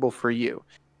comfortable for you.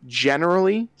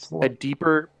 Generally, a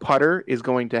deeper putter is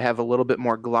going to have a little bit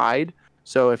more glide.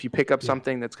 So if you pick up Yeah.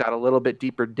 something that's got a little bit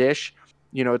deeper dish,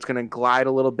 it's going to glide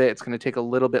a little bit. It's going to take a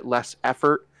little bit less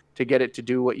effort to get it to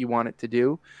do what you want it to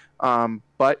do.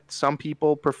 But some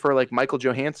people prefer, like Michael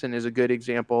Johansson is a good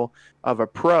example of a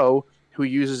pro who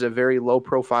uses a very low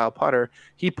profile putter.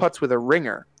 He putts with a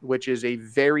ringer, which is a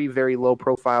very, very low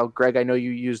profile. Greg, I know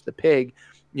you use the pig.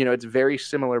 It's very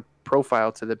similar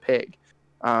profile to the pig.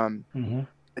 Mhm.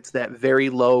 It's that very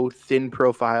low, thin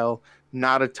profile,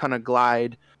 not a ton of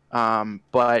glide,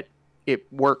 but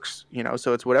it works,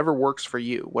 so it's whatever works for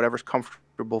you, whatever's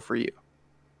comfortable for you.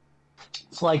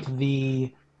 It's like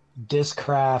the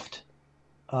Discraft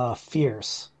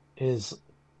Fierce is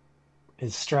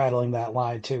straddling that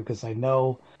line too, because I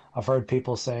know I've heard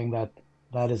people saying that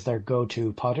is their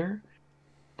go-to putter,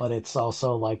 but it's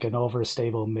also like an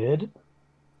overstable mid.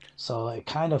 So it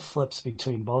kind of flips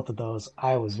between both of those.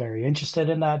 I was very interested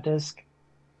in that disc,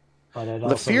 but it The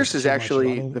also Fierce was is too much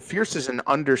money. the Fierce is an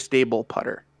understable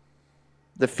putter.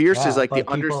 The Fierce is like the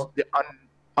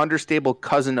understable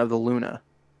cousin of the Luna.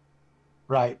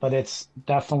 Right, but it's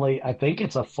definitely, I think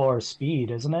it's a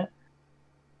 4-speed, isn't it?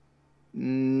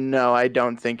 No, I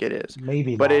don't think it is.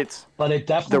 Maybe but not. But it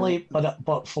definitely,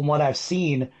 but from what I've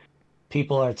seen,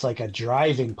 it's like a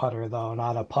driving putter though,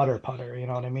 not a putter. You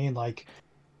know what I mean? Like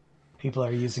people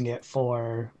are using it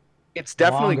for. It's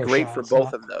definitely great shots, for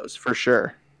both of those, for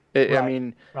sure. Right, I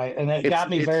mean, right, and it got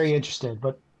me very interested,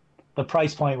 but the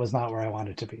price point was not where I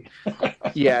wanted to be.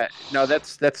 Yeah, no,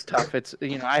 that's tough. It's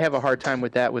I have a hard time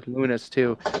with that with Lunas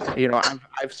too.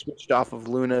 I've switched off of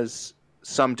Lunas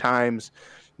sometimes.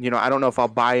 I don't know if I'll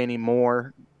buy any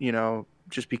more.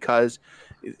 Just because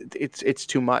it's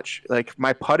too much. Like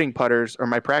my putting putters or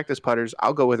my practice putters,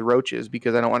 I'll go with Roaches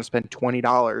because I don't want to spend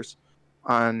 $20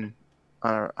 on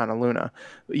a Luna.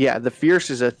 But yeah, the Fierce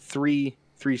is a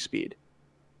 3-speed,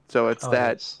 so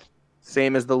it's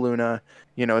same as the Luna.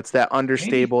 It's that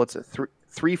understable. Maybe. It's a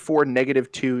 3-4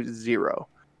 -2-0.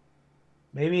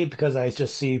 Maybe because I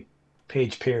just see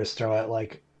Paige Pierce throw it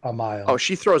like a mile. Oh,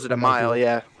 she throws it a mile,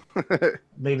 yeah.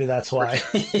 Maybe that's why.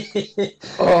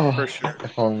 Oh, for sure.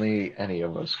 If only any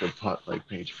of us could putt like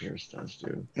Paige Pierce does,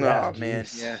 dude. Oh, man,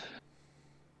 yeah.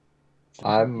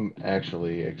 I'm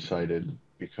actually excited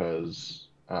because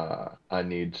I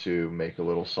need to make a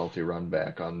little salty run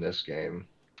back on this game.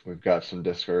 We've got some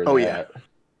Discord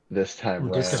this time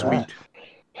round. Sweet.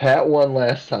 Pat won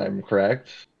last time, correct?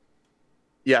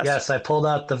 Yes. Yes, I pulled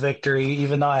out the victory.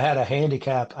 Even though I had a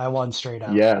handicap, I won straight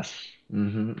out. Yes.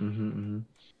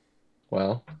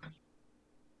 Well,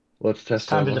 let's test. It's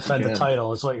time to defend the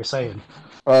title, is what you're saying.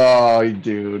 Oh,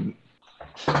 dude.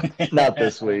 Not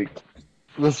this week.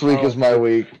 This week is my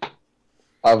week.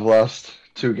 I've lost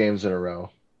 2 games in a row.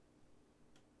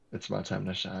 It's my time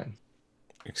to shine.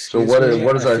 Excuse so me,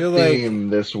 what is our theme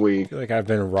this week? I feel like I've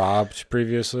been robbed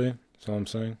previously. That's all I'm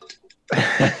saying.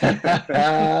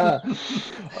 That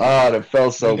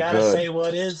felt so good. You gotta say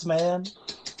what is, man.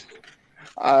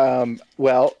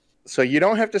 Well, so you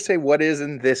don't have to say what is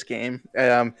in this game.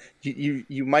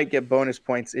 You might get bonus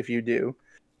points if you do.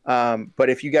 But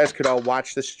if you guys could all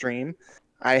watch the stream,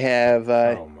 I have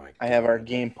our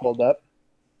game pulled up.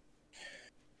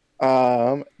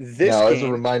 As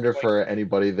a reminder for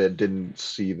anybody that didn't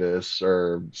see this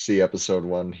or see episode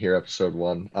 1, hear episode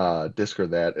 1,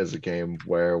 Discord that is a game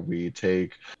where we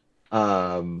take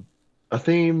a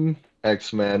theme.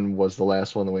 X-Men was the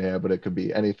last one that we had, but it could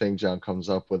be anything. John comes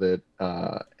up with it,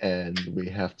 and we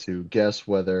have to guess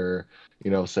whether,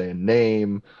 say a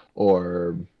name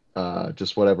or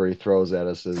just whatever he throws at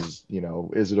us is,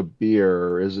 is it a beer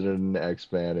or is it an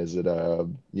X-Men? Is it a,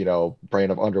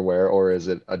 brand of underwear or is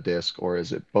it a disc or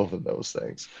is it both of those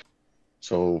things?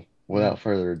 So without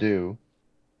further ado.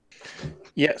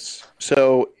 Yes.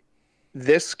 So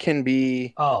this can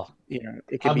be,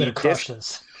 it can be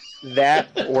disc, that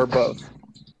or both.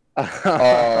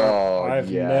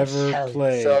 I've never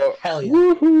played. So, hell yeah.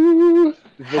 Woohoo!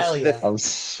 Hell yeah. I'm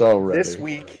so ready. This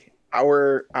week,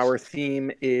 our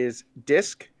theme is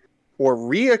disc or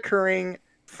reoccurring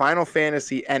Final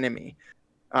Fantasy enemy.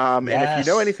 And if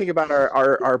you know anything about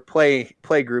our play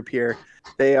group here,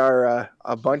 they are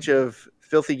a bunch of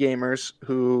filthy gamers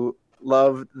who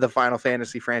love the Final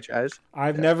Fantasy franchise.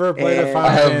 I've never played a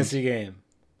Final Fantasy game.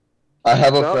 I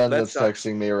have a friend that's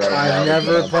texting me right now. I've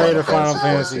never played a Final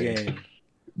Fantasy game.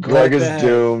 Greg is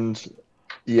doomed.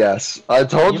 Yes, I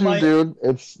told you, dude.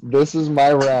 This is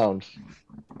my round.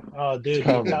 Oh, dude,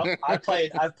 I've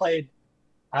played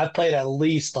at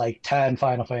least like 10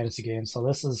 Final Fantasy games, so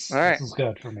this is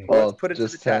good for me. Well, let's put it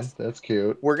just to the 10. test. That's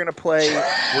cute. We're gonna play.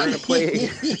 We're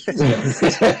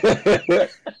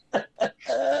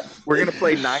gonna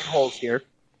play 9 holes here.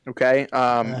 Okay.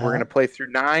 We're gonna play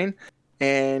through 9,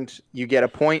 and you get a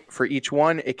point for each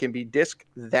one. It can be disc,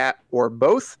 that, or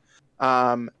both.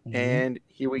 And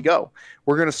here we go.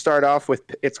 We're gonna start off with.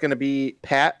 It's gonna be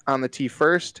Pat on the tee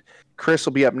first. Chris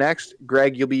will be up next.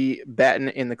 Greg, you'll be batting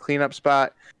in the cleanup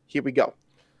spot. Here we go.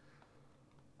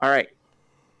 All right.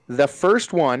 The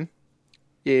first one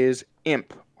is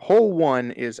Imp. Hole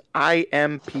 1 is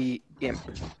IMP Imp.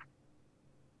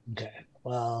 Okay.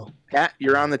 Well, Pat,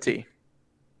 you're on the tee.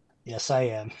 Yes, I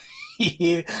am.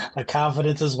 My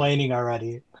confidence is waning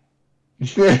already. I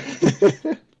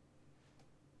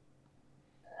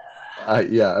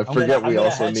forget we I'm gonna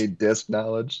also hedge. need disc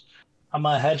knowledge. I'm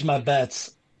gonna hedge my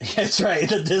bets. That's right.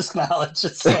 The disc knowledge.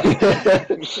 It's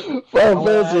Final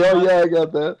Fantasy. Oh yeah, I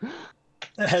got that.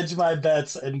 hedge my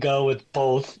bets and go with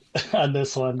both on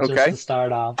this one just Okay. to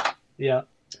start off. Yeah.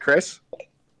 Chris?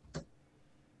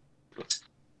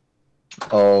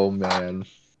 Oh man.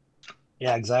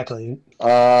 Yeah, exactly.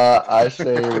 I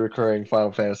say recurring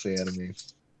Final Fantasy enemy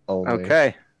only.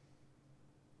 Okay.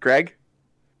 Greg?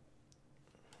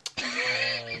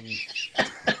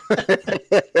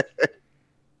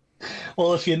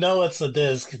 Well, if you know it's a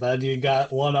disc, then you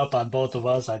got one up on both of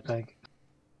us, I think.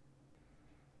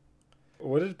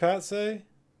 What did Pat say?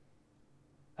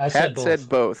 I said Pat both. said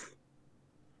both.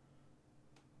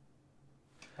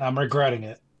 I'm regretting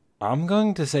it. I'm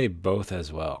going to say both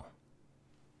as well.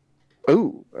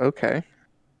 Ooh, okay.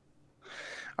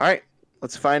 All right,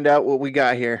 let's find out what we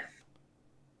got here.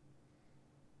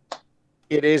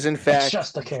 It is, in fact,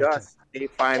 just a character. just a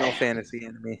Final Fantasy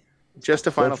enemy. Just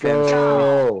a Final Let's Fantasy.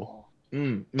 go.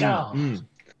 Go.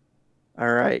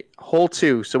 All right, hole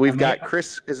 2. So we've I mean, got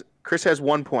Chris has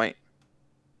 1 point.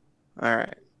 All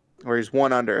right, or he's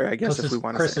 1 under, I guess, if we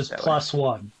want to Chris say is it that way.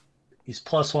 +1. He's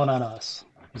 +1 on us.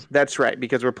 That's right,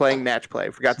 because we're playing match play. I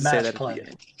forgot to say Match that at the play.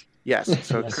 beginning. Yes,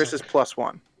 so Yes, Chris sir. is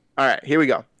 +1. All right, here we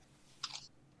go.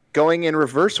 Going in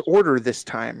reverse order this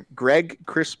time. Greg,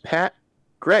 Chris, Pat.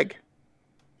 Greg.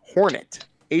 Hornet.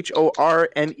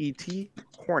 Hornet.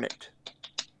 Hornet.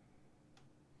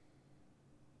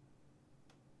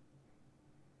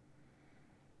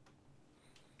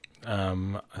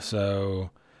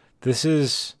 So this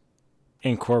is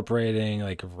incorporating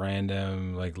like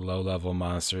random, like low-level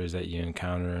monsters that you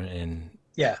encounter in.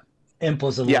 Yeah. Imp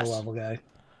was a Yes. low-level guy.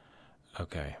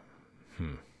 Okay.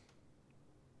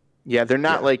 Yeah, they're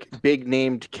not like big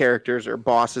named characters or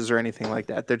bosses or anything like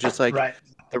that. They're just like Right.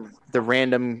 the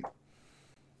random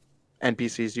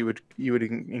NPCs you would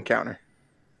encounter.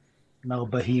 No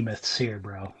behemoths here,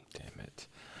 bro. Damn it.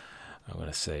 I'm going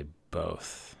to say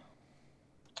both.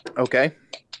 Okay.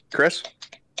 Chris?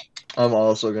 I'm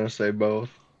also gonna say both.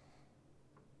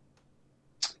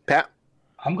 Pat?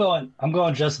 I'm going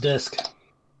just disc.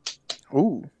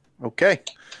 Ooh. Okay.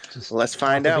 Just Let's off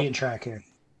find the out. beaten track here.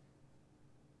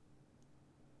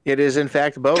 It is in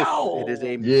fact both. Go! It is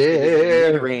a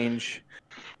Yeah. mid-range.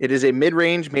 It is a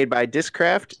mid-range made by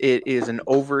Discraft. It is an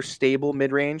overstable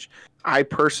mid-range. I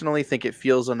personally think it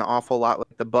feels an awful lot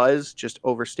like the Buzz, just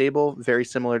overstable, very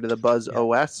similar to the Buzz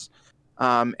OS.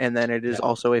 And then it is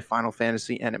also a Final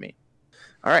Fantasy enemy.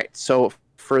 All right, so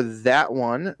for that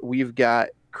one, we've got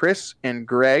Chris and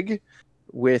Greg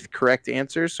with correct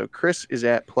answers. So Chris is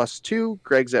at +2,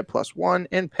 Greg's at +1,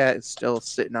 and Pat is still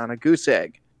sitting on a goose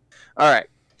egg. All right,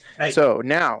 Hey. so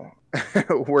now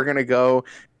we're going to go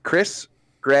Chris,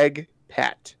 Greg,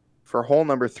 Pat. For hole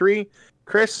number 3,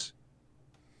 Chris,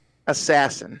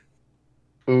 Assassin.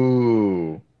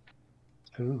 Ooh.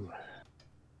 Ooh.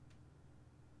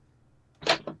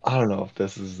 I don't know if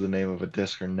this is the name of a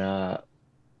disc or not.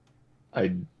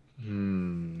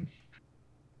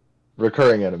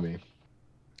 Recurring enemy.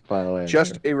 Final answer.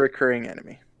 Just a recurring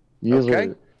enemy. Usually,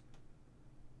 okay.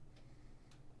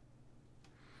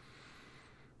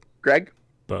 Greg?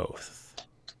 Both.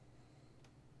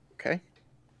 Okay.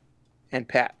 And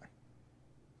Pat?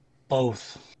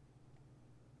 Both.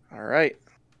 All right.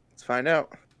 Let's find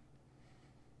out.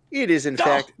 It is, in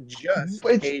fact, just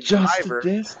it's a just driver a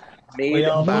disc. made We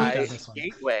all by voted on this one.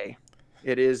 Gateway.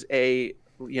 It is a,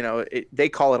 they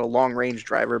call it a long-range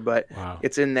driver, but Wow.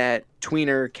 it's in that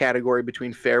tweener category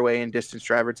between fairway and distance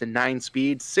driver. It's a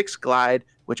 9-speed, 6 glide,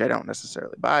 which I don't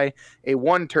necessarily buy, a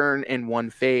 1 turn and 1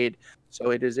 fade.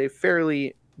 So it is a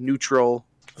fairly neutral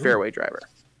fairway driver.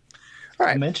 All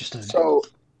right. I'm interested. So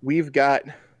we've got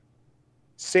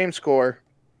same score: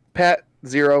 Pat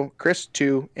 0, Chris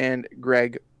 2, and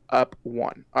Greg up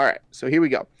 1. All right. So here we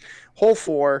go. Hole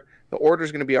 4. The order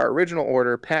is going to be our original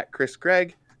order: Pat, Chris,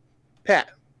 Greg.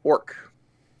 Pat, orc.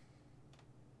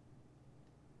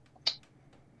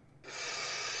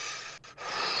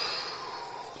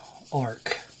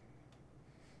 Orc.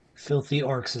 Filthy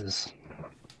orcses.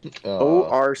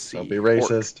 ORC. Don't be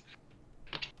racist.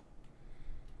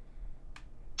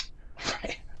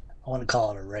 I want to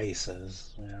call it a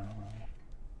races.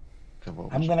 Come on,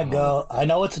 I'm gonna go. I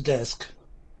know it's a disc,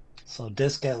 so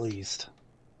disc at least.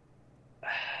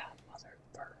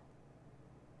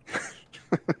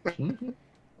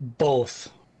 Both.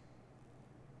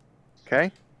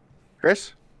 Okay.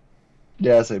 Chris?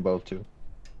 Yeah, I say both too.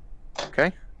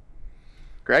 Okay.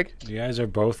 Greg? You guys are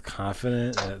both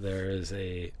confident that there is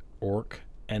a orc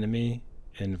enemy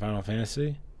in Final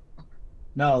Fantasy?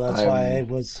 No, that's why I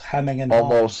was hemming and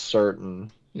almost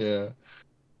certain. Yeah.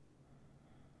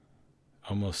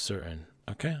 Almost certain.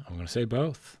 Okay, I'm going to say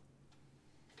both.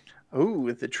 Ooh,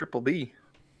 with the triple B.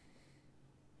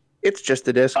 It's just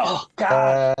a disc. Oh,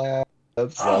 God.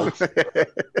 That sucks.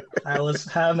 I was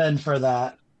hemming for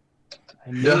that.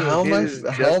 I knew Yeah, how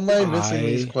it. am I missing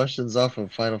these questions off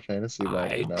of Final Fantasy?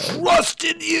 I No.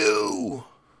 trusted you.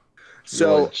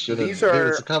 So Dude, these are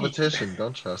it's a competition.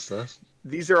 Don't trust us.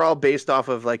 these are all based off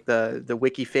of like the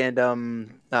wiki fandom.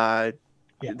 Yeah.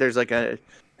 There's like an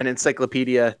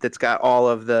encyclopedia that's got all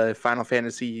of the Final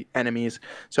Fantasy enemies.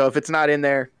 So if it's not in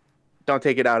there, don't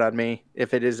take it out on me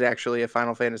if it is actually a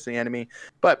Final Fantasy enemy.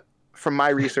 But from my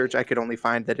research, I could only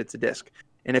find that it's a disc.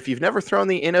 And if you've never thrown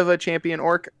the Innova Champion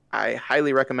Orc, I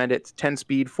highly recommend it. It's 10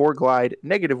 speed, 4 glide,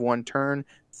 -1 turn,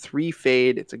 3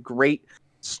 fade. It's a great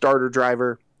starter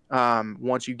driver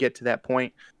once you get to that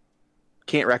point.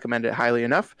 Can't recommend it highly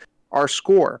enough. Our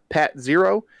score, Pat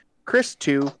 0, Chris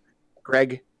 2,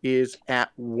 Greg is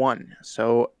at 1.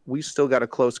 So we still got a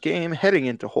close game heading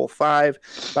into hole 5.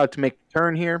 About to make the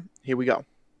turn here. Here we go.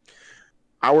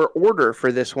 Our order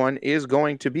for this one is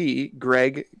going to be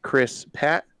Greg, Chris,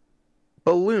 Pat,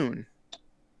 Balloon.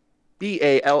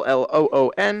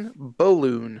 Balloon.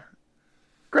 Balloon.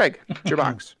 Greg, it's your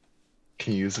box.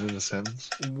 Can you use it in a sentence?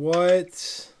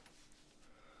 What?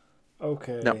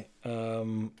 Okay. No.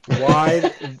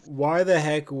 Why the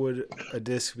heck would a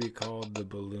disc be called the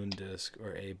balloon disc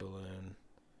or a balloon?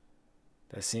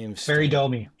 That seems Very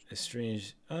domey. It's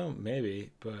strange. Oh, maybe,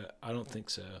 but I don't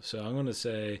think so. So I'm going to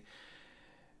say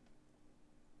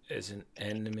it's an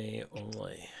enemy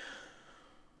only.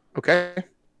 Okay.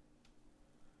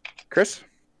 Chris?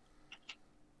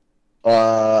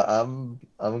 I'm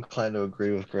inclined to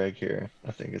agree with Greg here.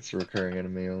 I think it's a recurring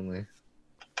enemy only.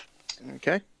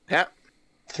 Okay. Pat?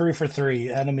 3 for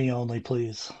 3. Enemy only,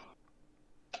 please.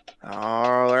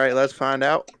 All right, let's find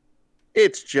out.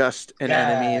 It's just an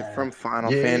enemy from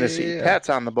Final Fantasy. Pat's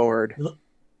on the board.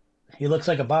 He looks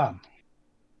like a bomb.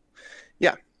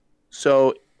 Yeah.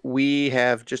 So we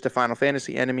have just a Final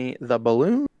Fantasy enemy, the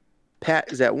balloon. Pat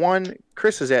is at 1.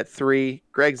 Chris is at 3.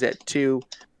 Greg's at 2.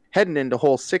 Heading into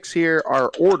hole 6 here.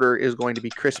 Our order is going to be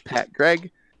Chris, Pat,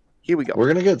 Greg. Here we go. We're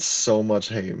gonna get so much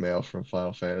hate mail from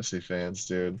Final Fantasy fans,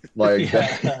 dude. Like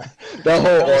Yeah. that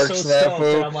whole I orc was so stoked,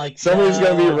 snafu. I'm like, Somebody's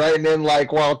gonna be no. writing in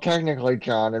like, well, technically,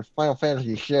 John, in Final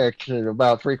Fantasy VI,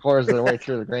 about 3/4 of the way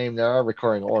through the game, there are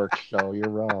recurring orcs, so you're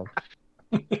wrong.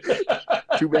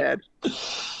 Too bad.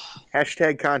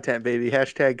 Hashtag content, baby.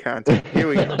 Hashtag content. Here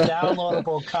we The go.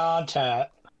 downloadable content.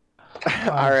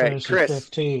 All right, Fantasy Chris.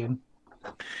 15.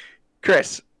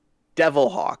 Chris,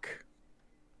 Devilhawk.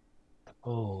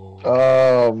 Oh.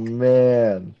 Oh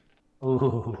man.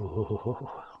 Ooh.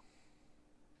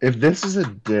 If this is a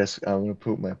disc, I'm gonna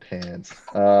poop my pants.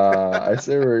 I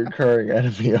say recurring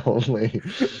enemy only.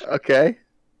 Okay.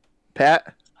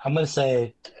 Pat? I'm going to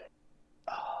say,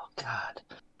 oh, God.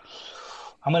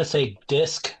 I'm going to say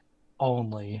disc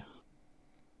only.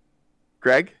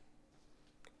 Greg?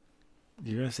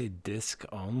 You're going to say disc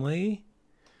only?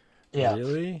 Yeah.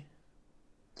 Really?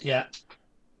 Yeah.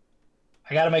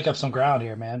 I got to make up some ground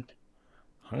here, man.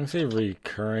 I'm going to say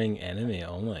recurring enemy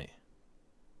only.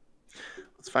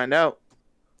 Let's find out.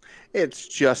 It's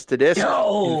just a disc.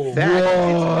 Yo! In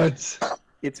fact, What?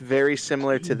 it's very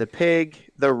similar to the Pig,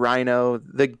 the Rhino,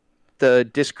 the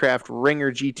Discraft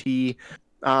Ringer GT.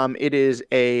 It is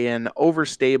an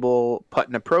overstable putt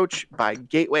and approach by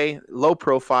Gateway, low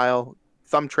profile,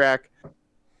 thumb track.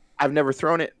 I've never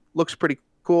thrown it. Looks pretty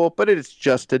cool, but it is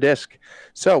just a disc.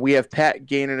 So we have Pat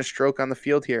gaining a stroke on the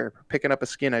field here, picking up a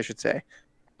skin, I should say.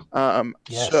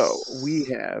 Yes. So we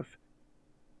have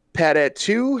Pat at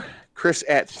 2, Chris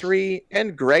at 3,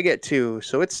 and Greg at 2.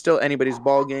 So it's still anybody's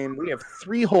ball game. We have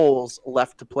 3 holes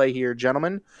left to play here,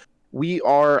 gentlemen. We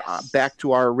are back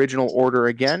to our original order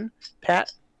again.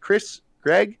 Pat, Chris,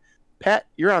 Greg. Pat,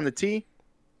 you're on the tee.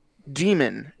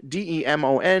 Demon.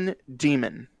 Demon.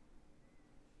 Demon.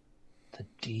 The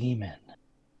demon.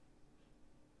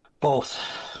 Both.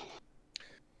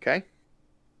 Okay.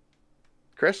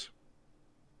 Chris?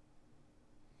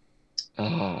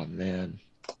 Oh man.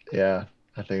 Yeah,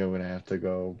 I think I'm gonna have to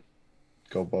go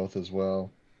both as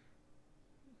well.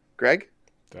 Greg?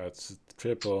 That's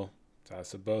triple.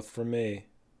 That's a both for me.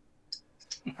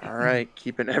 All right.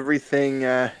 Keeping everything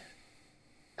even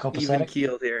Copacetic?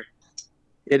 keeled here.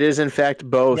 It is, in fact,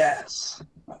 both. Yes.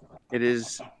 It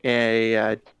is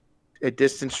a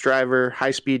distance driver,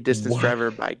 high-speed distance What?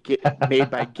 driver made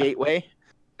by Gateway.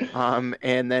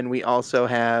 And then we also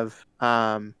have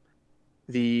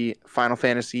the Final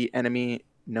Fantasy enemy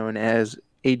known as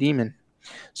a demon.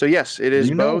 So yes, it is Do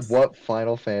you know both. what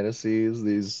Final Fantasies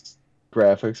these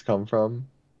graphics come from?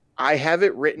 I have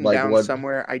it written Like down what?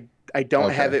 somewhere. I don't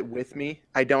have Okay. it with me.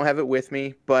 I don't have it with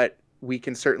me, but we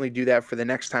can certainly do that for the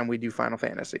next time we do Final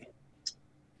Fantasy.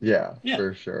 Yeah, Yeah.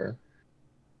 for sure.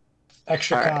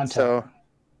 Extra All right, content. so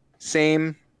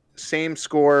same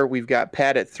score. We've got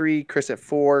Pat at 3, Chris at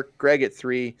 4, Greg at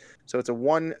 3. So it's a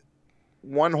one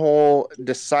hole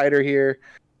decider here.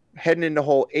 Heading into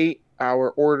hole 8,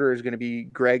 our order is going to be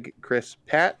Greg, Chris,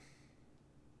 Pat.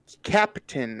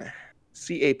 Captain,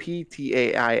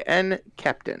 Captain,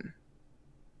 Captain.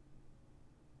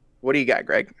 What do you got,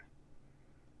 Greg?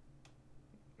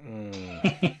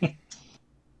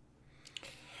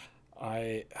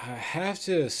 I have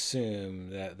to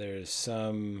assume that there's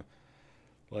some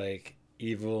like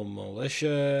evil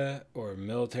militia or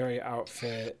military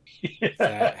outfit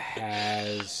that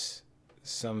has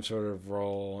some sort of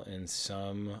role in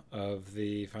some of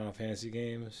the Final Fantasy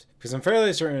games, because I'm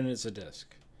fairly certain it's a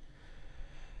disc.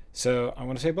 So I'm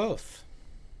going to say both.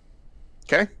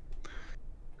 Okay.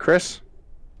 Chris?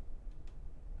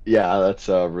 Yeah, that's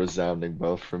a resounding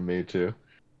both from me too.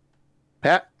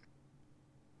 Pat?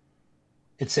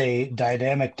 It's a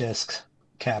dynamic disc,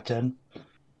 Captain.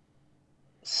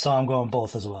 So I'm going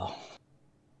both as well.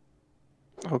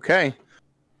 Okay.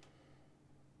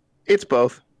 It's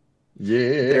both. Yeah.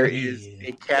 There is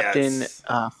a Captain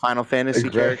Final Fantasy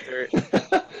character.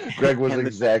 Greg was And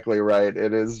exactly right.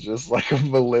 It is just like a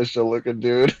militia-looking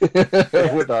dude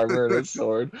with armor and a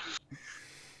sword.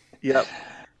 Yep.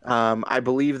 I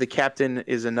believe the Captain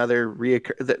is another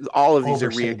all of these are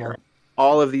Overstable. reoccurring.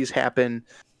 All of these happen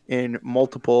in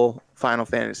multiple Final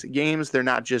Fantasy games. They're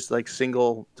not just like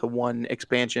single to one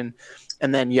expansion.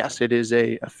 And then, yes, it is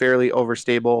a fairly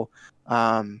overstable.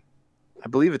 I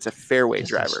believe it's a fairway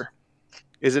Distance. driver.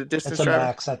 Is it a distance It's a driver?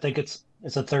 max. I think it's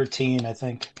a 13, I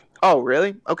think. Oh,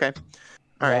 really? Okay.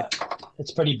 All right.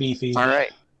 It's pretty beefy. All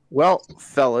right. Well,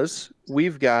 fellas,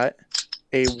 we've got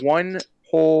a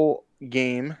one-hole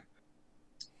game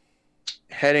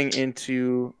heading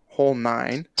into hole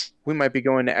 9. We might be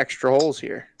going to extra holes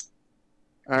here.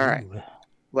 All right. Ooh.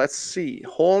 Let's see.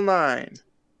 Hole 9.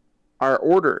 Our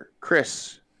order,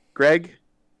 Chris, Greg,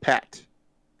 Pat.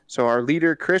 So our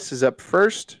leader, Chris, is up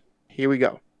first. Here we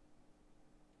go.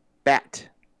 Bat.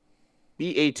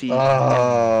 B-A-T.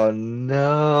 Oh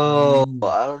no!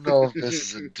 I don't know if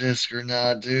this is a disc or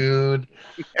not, dude.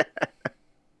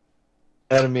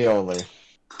 Enemy only.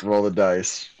 Roll the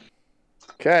dice.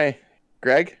 Okay.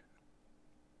 Greg?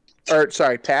 Or,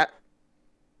 sorry, Pat.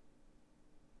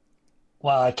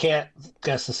 Well, I can't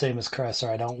guess the same as Chris, or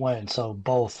I don't win. So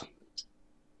both.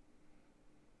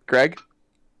 Greg?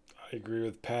 I agree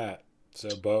with Pat.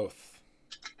 So both.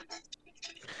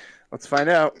 Let's find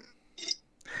out.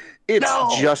 It's No!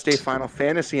 just a Final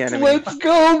Fantasy enemy. Let's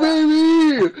go,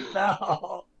 baby!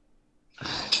 No.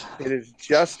 It is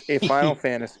just a Final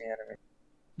Fantasy enemy.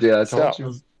 Yeah, I told So- you.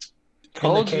 In the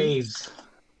Told you. caves.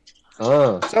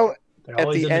 So They're At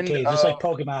always the in the end caves, just of- like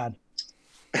Pokemon.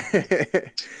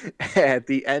 at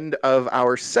the end of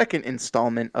our second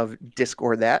installment of Disc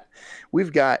or That,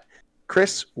 we've got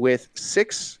Chris with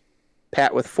 6,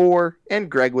 Pat with 4, and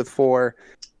Greg with 4.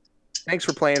 Thanks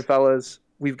for playing, fellas.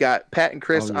 We've got Pat and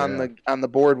Chris Oh, yeah. on the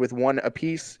board with 1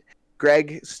 apiece.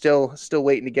 Greg still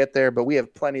waiting to get there, but we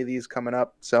have plenty of these coming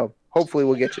up, so hopefully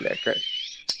we'll get you there, Greg.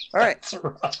 All right. That's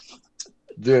rough.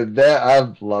 Dude,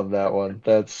 I love that one.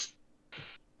 That's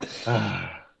it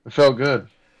felt good.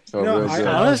 Felt real I good.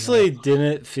 honestly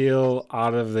didn't feel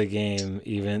out of the game,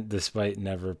 even despite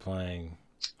never playing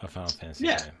a Final Fantasy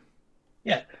Yeah.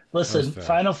 game. Listen, That's fair.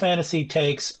 Final Fantasy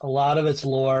takes a lot of its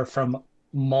lore from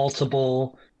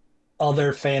multiple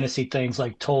other fantasy things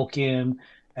like Tolkien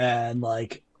and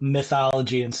like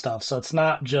mythology and stuff. So it's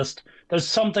not just there's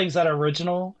some things that are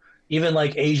original, even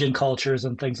like Asian cultures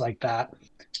and things like that.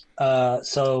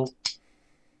 So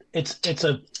it's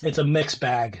a mixed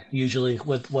bag usually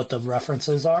with what the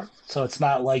references are. So it's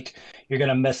not like you're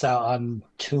gonna miss out on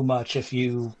too much if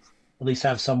you at least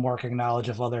have some working knowledge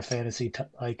of other fantasy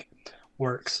like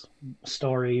works,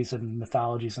 stories, and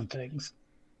mythologies and things.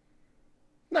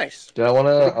 Nice. Dude, I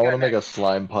wanna make a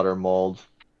slime putter mold.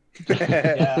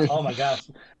 Yeah. Oh my gosh.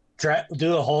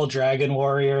 Do a whole Dragon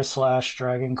Warrior /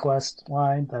 Dragon Quest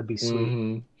line. That'd be sweet.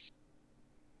 Mm-hmm.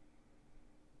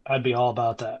 I'd be all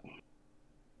about that.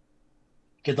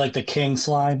 Get like the King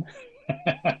slime.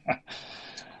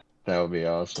 That would be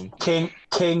awesome.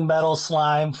 King metal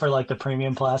slime for like the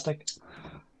premium plastic.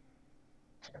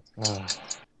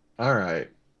 All right.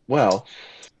 Well,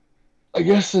 I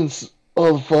guess since a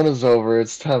All the fun is over.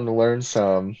 It's time to learn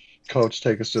some. Coach,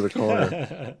 take us to the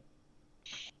corner.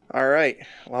 All right.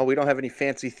 Well, we don't have any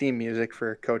fancy theme music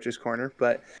for Coach's Corner,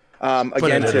 but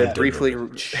again, to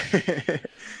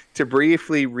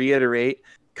briefly reiterate,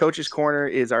 Coach's Corner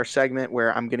is our segment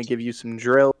where I'm going to give you some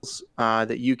drills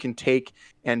that you can take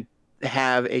and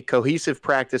have a cohesive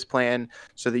practice plan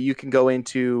so that you can go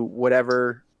into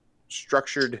whatever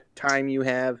structured time you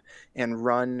have and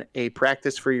run a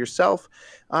practice for yourself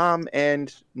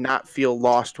and not feel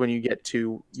lost when you get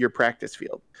to your practice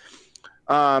field.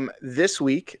 This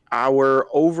week, our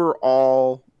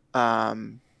overall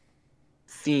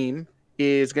theme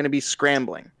is going to be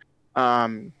scrambling,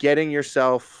 getting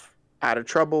yourself out of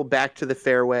trouble, back to the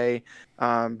fairway,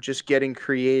 just getting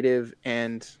creative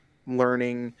and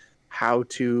learning how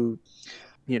to,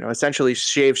 essentially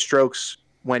shave strokes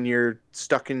when you're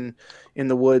stuck in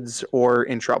the woods or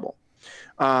in trouble.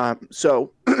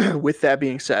 So with that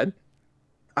being said,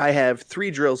 I have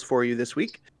 3 drills for you this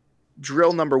week.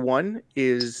 Drill number 1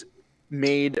 is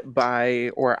made by,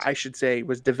 or I should say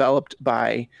was developed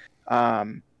by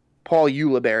Paul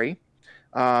Ulibarri.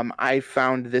 I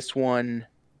found this one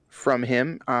from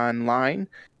him online,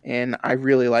 and I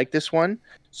really like this one.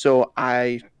 So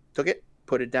I took it,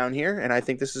 put it down here, and I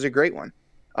think this is a great one.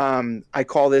 I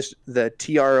call this the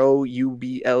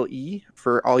TROUBLE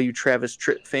for all you Travis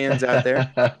Tritt fans out there.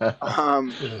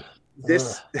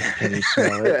 This Can you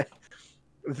smell it?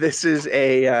 This is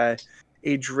a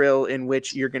drill in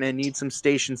which you're going to need some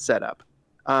station setup.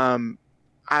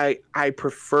 I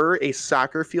prefer a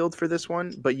soccer field for this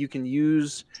one, but you can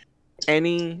use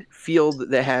any field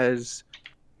that has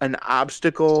an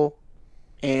obstacle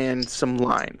and some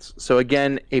lines. So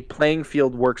again, a playing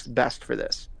field works best for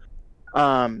this.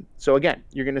 So again,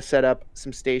 you're going to set up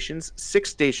some stations, 6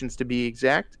 stations to be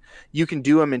exact. You can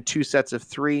do them in 2 sets of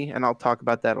 3, and I'll talk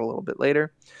about that a little bit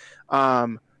later.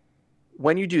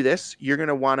 When you do this, you're going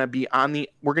to want to be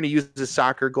we're going to use the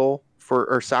soccer goal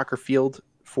or soccer field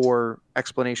for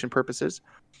explanation purposes,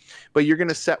 but you're going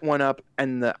to set one up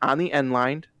on the end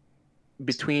line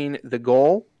between the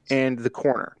goal and the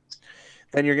corner.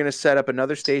 Then you're going to set up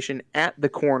another station at the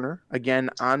corner, again,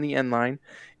 on the end line.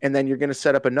 And then you're going to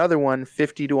set up another one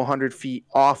 50 to 100 feet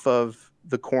off of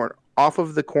the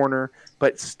corner,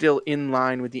 but still in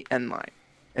line with the end line.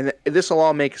 And this will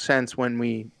all make sense when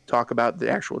we talk about the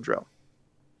actual drill.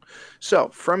 So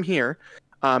from here,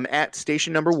 at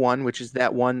station number 1, which is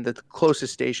that one, the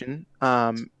closest station,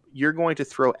 you're going to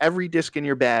throw every disc in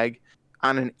your bag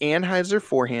on an Anheuser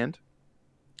forehand,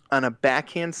 on a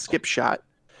backhand skip shot,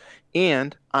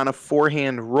 and on a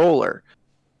forehand roller.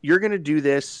 You're going to do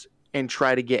this and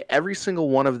try to get every single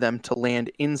one of them to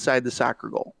land inside the soccer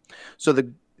goal. So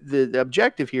the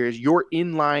objective here is you're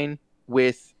in line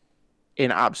with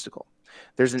an obstacle.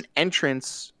 There's an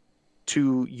entrance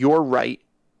to your right,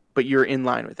 but you're in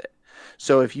line with it.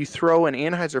 So if you throw an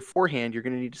Anheuser forehand, you're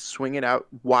going to need to swing it out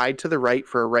wide to the right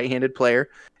for a right-handed player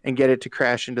and get it to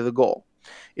crash into the goal.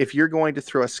 If you're going to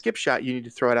throw a skip shot, you need to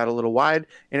throw it out a little wide,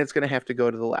 and it's going to have to go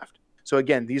to the left. So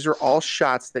again, these are all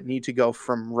shots that need to go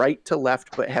from right to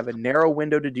left, but have a narrow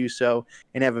window to do so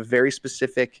and have a very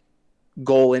specific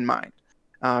goal in mind.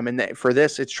 For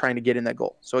this, it's trying to get in that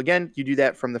goal. So again, you do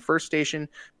that from the first station,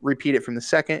 repeat it from the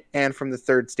second and from the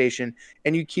third station,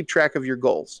 and you keep track of your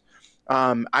goals.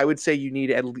 I would say you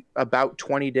need about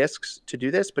 20 discs to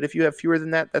do this, but if you have fewer than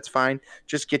that, that's fine.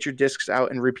 Just get your discs out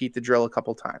and repeat the drill a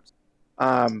couple times.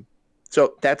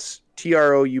 So that's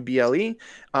TROUBLE,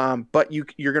 but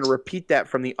you're going to repeat that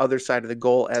from the other side of the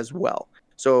goal as well.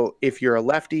 So if you're a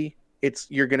lefty,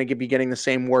 you're going to be getting the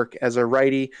same work as a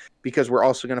righty, because we're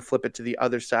also going to flip it to the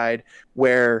other side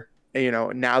where,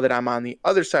 now that I'm on the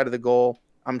other side of the goal,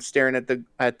 I'm staring at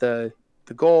the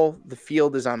goal. The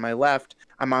field is on my left.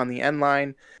 I'm on the end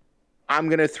line. I'm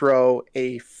going to throw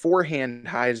a forehand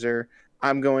hyzer.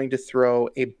 I'm going to throw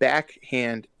a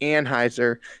backhand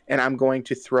Anheuser, and I'm going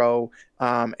to throw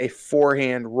a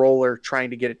forehand roller,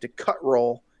 trying to get it to cut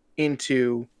roll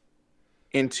into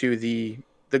the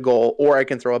goal, or I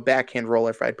can throw a backhand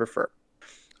roller if I'd prefer.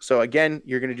 So again,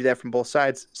 you're going to do that from both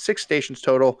sides. 6 stations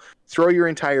total. Throw your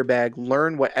entire bag.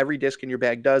 Learn what every disc in your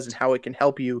bag does and how it can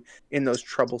help you in those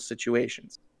trouble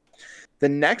situations. The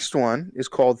next one is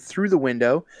called Through the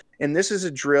Window, and this is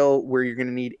a drill where you're going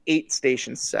to need 8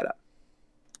 stations set up.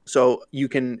 So you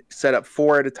can set up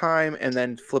 4 at a time and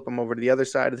then flip them over to the other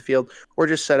side of the field, or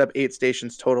just set up 8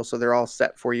 stations total so they're all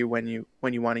set for you when you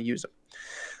want to use them.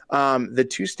 The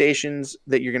 2 stations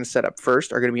that you're going to set up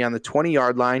first are going to be on the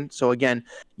 20-yard line. So again,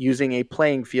 using a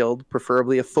playing field,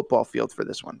 preferably a football field for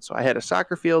this one. So I had a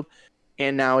soccer field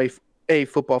and now a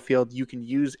football field. You can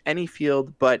use any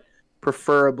field, but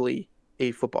preferably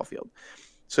a football field.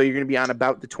 So you're going to be on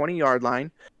about the 20-yard line,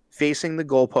 facing the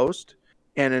goalpost,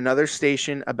 and another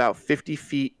station about 50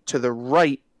 feet to the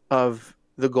right of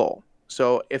the goal.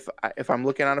 So if I'm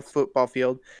looking on a football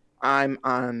field, I'm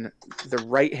on the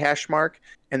right hash mark,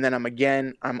 and then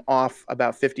I'm off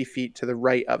about 50 feet to the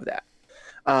right of that.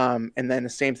 And then the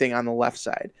same thing on the left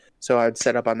side. So I'd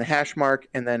set up on the hash mark,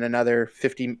 and then another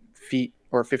 50 feet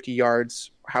or 50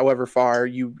 yards, however far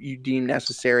you deem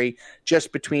necessary,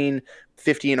 just between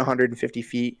 50 and 150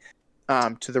 feet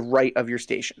to the right of your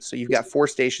station. So you've got 4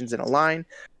 stations in a line,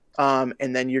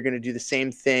 and then you're going to do the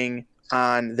same thing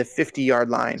on the 50-yard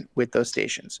line with those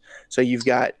stations. So you've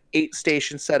got 8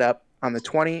 stations set up on the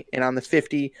 20 and on the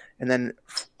 50, and then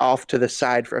off to the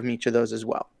side from each of those as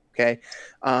well. Okay.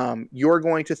 You're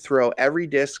going to throw every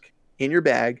disc in your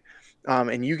bag,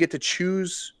 and you get to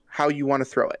choose how you want to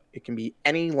throw it. It can be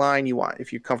any line you want.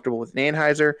 If you're comfortable with an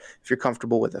Anheuser, if you're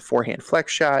comfortable with a forehand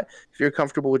flex shot, if you're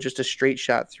comfortable with just a straight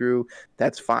shot through,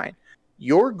 that's fine.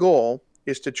 Your goal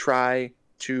is to try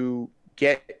to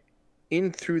get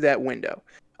in through that window.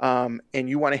 And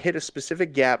you want to hit a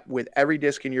specific gap with every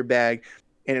disc in your bag,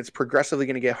 and it's progressively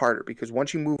going to get harder because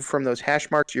once you move from those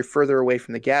hash marks, you're further away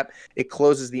from the gap. It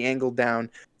closes the angle down.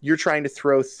 You're trying to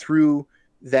throw through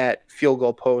that field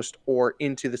goal post or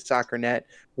into the soccer net,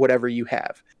 whatever you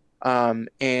have.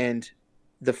 And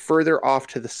the further off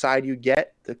to the side you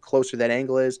get, the closer that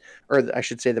angle is, or I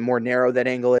should say the more narrow that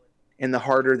angle is, and the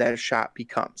harder that shot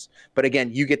becomes. But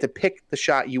again, you get to pick the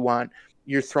shot you want.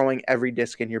 You're throwing every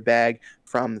disc in your bag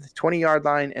from the 20-yard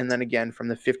line and then again from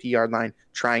the 50-yard line,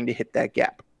 trying to hit that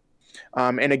gap.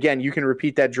 And again, you can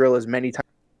repeat that drill as many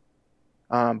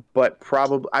times, but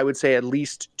probably I would say at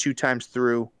least 2 times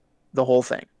through the whole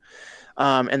thing.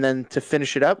 And then to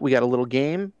finish it up, we got a little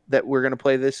game that we're going to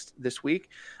play this week.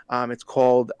 It's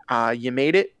called You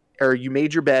Made It, or You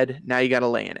Made Your Bed, Now You Got to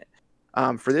Lay in It.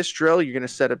 For this drill, you're going to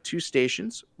set up 2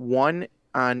 stations, one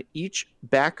on each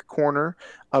back corner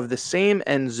of the same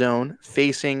end zone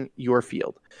facing your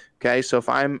field. Okay, so if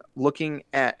I'm looking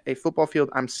at a football field,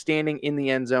 I'm standing in the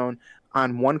end zone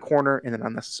on one corner and then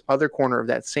on the other corner of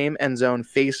that same end zone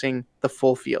facing the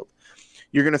full field.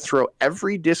 You're going to throw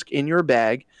every disc in your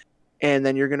bag, and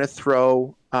then you're going to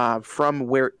throw from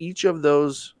where each of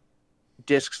those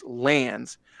discs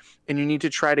lands, and you need to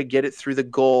try to get it through the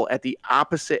goal at the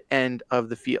opposite end of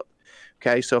the field.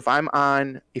 Okay, so if I'm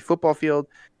on a football field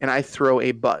and I throw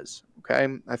a buzz, okay,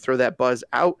 I throw that buzz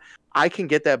out, I can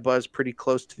get that buzz pretty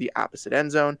close to the opposite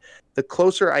end zone. The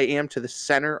closer I am to the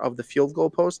center of the field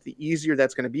goal post, the easier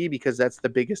that's going to be because that's the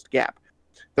biggest gap.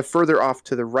 The further off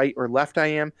to the right or left I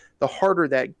am, the harder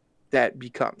that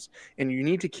becomes. And you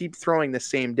need to keep throwing the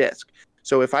same disc.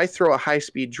 So if I throw a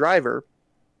high-speed driver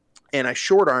and I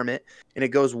short arm it and it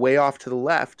goes way off to the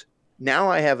left,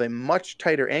 now I have a much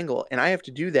tighter angle, and I have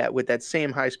to do that with that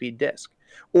same high-speed disc.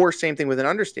 Or same thing with an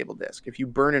understable disc. If you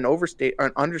burn an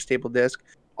understable disc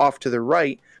off to the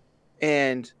right,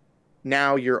 and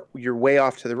now you're way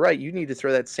off to the right, you need to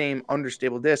throw that same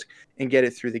understable disc and get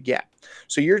it through the gap.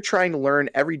 So you're trying to learn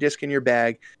every disc in your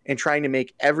bag and trying to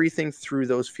make everything through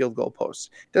those field goal posts.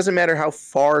 It doesn't matter how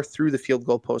far through the field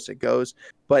goal post it goes,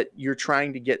 but you're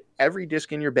trying to get every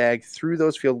disc in your bag through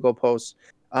those field goal posts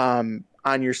on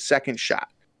your second shot.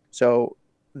 So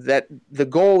that the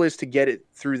goal is to get it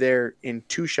through there in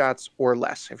 2 shots or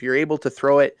less. If you're able to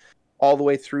throw it all the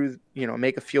way through,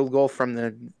 make a field goal from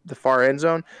the far end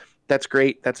zone, that's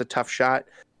great. That's a tough shot.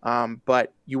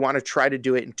 But you want to try to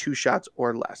do it in 2 shots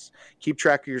or less. Keep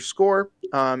track of your score,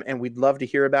 and we'd love to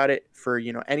hear about it for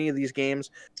any of these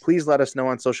games. Please let us know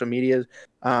on social media.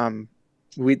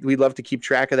 We'd love to keep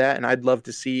track of that, and I'd love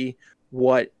to see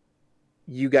what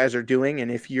you guys are doing and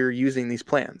if you're using these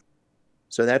plans.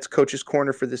 So that's Coach's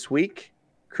Corner for this week.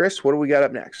 Chris, what do we got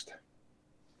up next?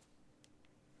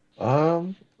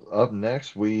 Up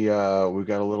next, we got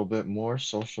a little bit more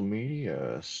social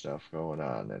media stuff going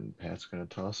on, and Pat's gonna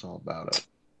tell us all about it.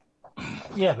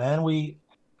 Yeah, man,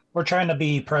 we're trying to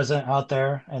be present out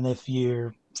there, and if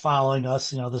you're following us,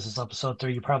 this is episode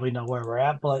 3, you probably know where we're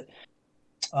at. But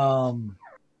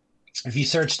if you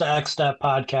search the X Step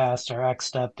podcast or X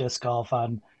Step Disc Golf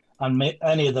on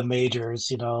any of the majors,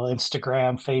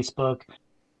 Instagram, Facebook,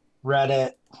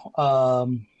 Reddit.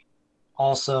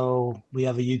 Also, we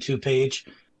have a YouTube page.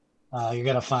 You're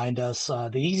gonna find us.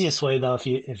 The easiest way, though,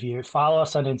 if you follow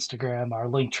us on Instagram, our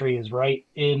link tree is right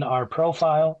in our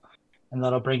profile, and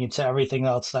that'll bring you to everything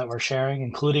else that we're sharing,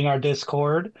 including our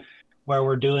Discord, where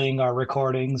we're doing our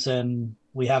recordings, and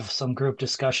we have some group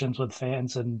discussions with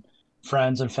fans and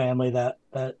friends and family that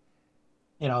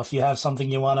if you have something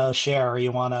you want to share or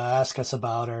you want to ask us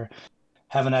about or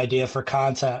have an idea for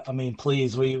content, I mean,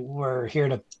 please, we're here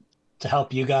to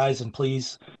help you guys and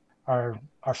please our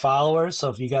followers. So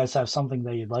if you guys have something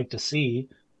that you'd like to see,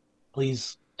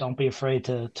 please don't be afraid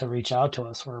to reach out to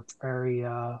us. We're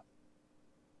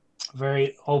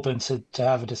very open to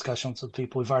have discussions with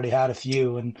people. We've already had a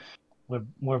few, and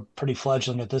we're pretty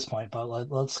fledgling at this point. But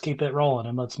let's keep it rolling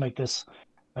and let's make this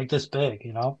big.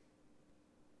 You know.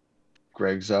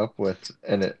 Greg's up with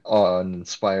an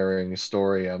inspiring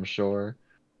story, I'm sure.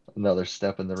 Another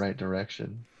step in the right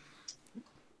direction.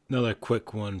 Another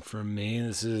quick one from me.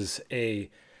 This is a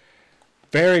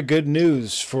very good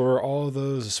news for all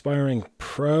those aspiring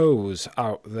pros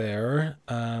out there,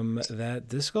 that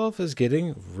disc golf is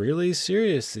getting really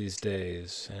serious these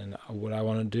days. And what I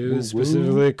want to do is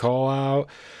specifically call out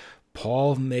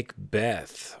Paul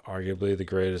Macbeth, arguably the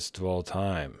greatest of all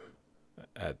time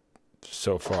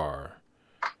so far,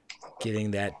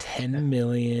 getting that $10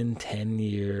 million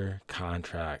 10-year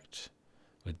contract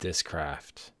with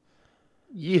Discraft.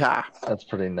 Yeah, that's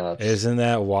pretty nuts. Isn't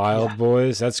that wild,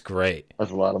 boys? That's great.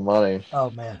 That's a lot of money. Oh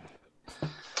man,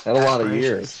 and a lot of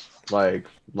years. Like,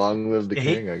 long live the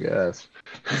king, I guess.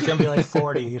 He's gonna be like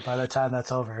 40 by the time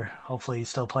that's over. Hopefully, he's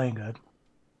still playing good.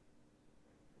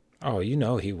 Oh,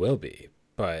 he will be.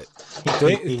 But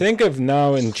think of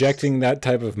now injecting that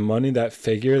type of money, that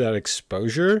figure, that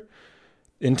exposure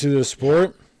into the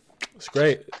sport. It's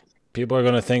great. People are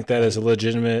going to think that is a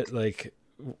legitimate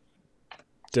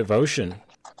devotion.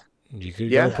 You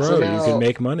could go pro. You could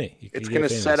make money. It's going to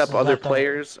set up other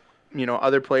players.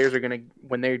 Other players are going to,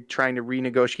 when they're trying to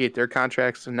renegotiate their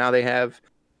contracts, and now they have,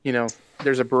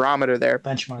 there's a barometer there.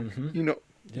 Benchmark.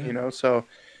 Mm-hmm. So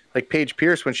like Paige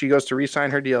Pierce, when she goes to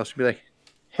re-sign her deal, she'll be like,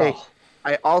 hey,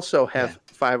 I also have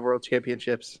 5 world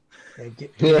championships.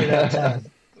 Give me that 10.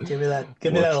 Give me that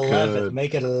 11. Good.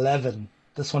 Make it 11.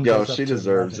 This one goes up she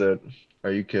deserves 11. It.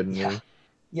 Are you kidding me?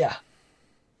 Yeah.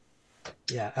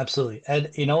 Yeah, absolutely. And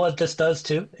you know what this does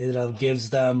too? It gives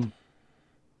them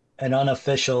an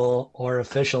unofficial or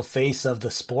official face of the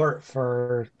sport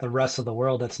for the rest of the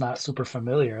world that's not super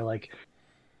familiar. Like,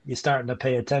 you're starting to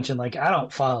pay attention. Like, I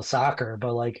don't follow soccer,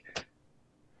 but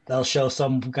they'll show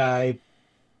some guy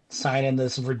signing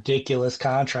this ridiculous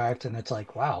contract, and it's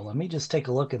like, wow, let me just take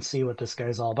a look and see what this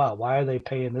guy's all about. Why are they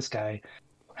paying this guy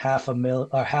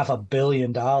 $500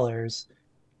 million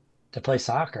to play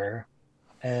soccer?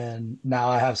 And now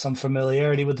I have some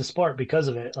familiarity with the sport because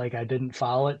of it. I didn't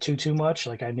follow it too much.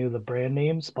 I knew the brand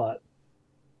names, but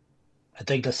I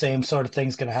think the same sort of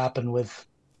thing's going to happen with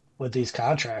these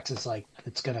contracts.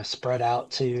 It's going to spread out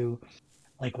to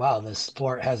wow, this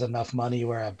sport has enough money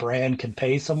where a brand can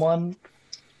pay someone,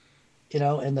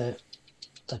 in the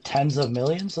tens of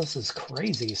millions. This is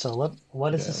crazy. So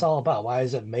what is this all about? Why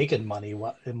is it making money?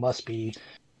 It must be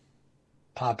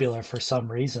popular for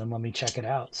some reason. Let me check it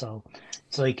out. So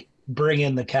it's bring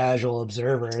in the casual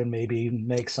observer and maybe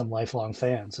make some lifelong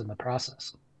fans in the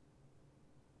process.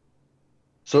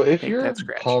 So if you're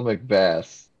Paul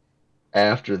Macbeth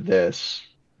after this,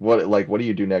 what do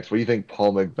you do next? What do you think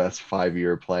Paul Macbeth's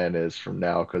 5-year plan is from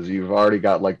now? Because you've already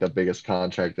got the biggest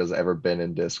contract that's ever been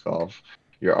in disc golf.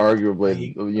 You're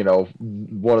arguably,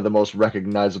 one of the most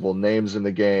recognizable names in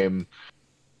the game.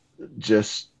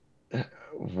 Just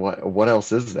what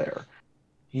else is there?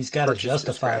 He's got to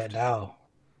justify it now.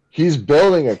 He's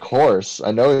building a course.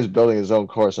 I know he's building his own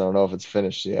course. I don't know if it's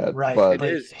finished yet. Right, but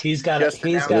he's got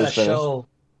to show.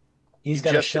 He's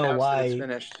got to show why it's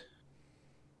finished.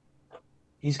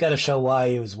 He's got to show why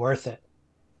he was worth it.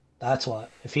 That's what.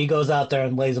 If he goes out there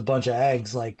and lays a bunch of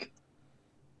eggs,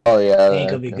 oh yeah, he ain't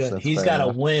gonna be good. He's got to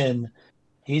win.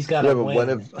 He's got to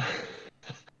win.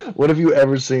 When have you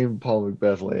ever seen Paul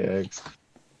Macbeth lay eggs?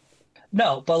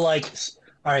 No, but all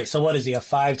right. So what is he? A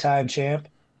 5-time champ?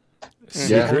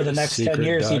 Over the next 10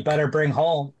 years, he better bring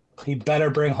home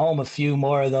a few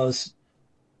more of those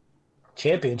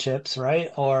championships,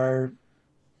 right? Or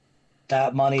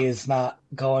that money is not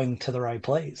going to the right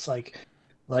place.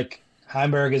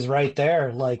 Heimberg is right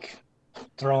there,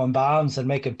 throwing bombs and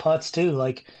making putts too.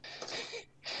 It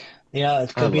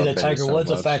could be the Tiger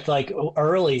Woods effect,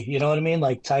 early. You know what I mean?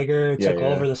 Tiger took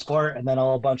over the sport, and then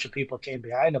a bunch of people came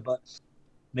behind him. But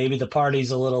maybe the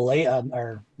party's a little late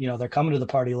they're coming to the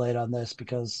party late on this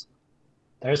because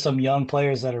there's some young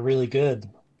players that are really good.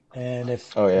 And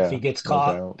if he gets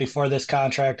caught before this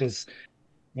contract is,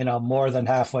 more than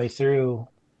halfway through,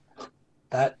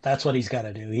 that's what he's got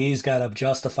to do. He's got to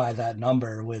justify that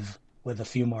number with a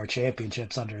few more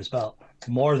championships under his belt,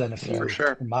 more than a few, for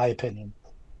sure, in my opinion.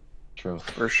 True.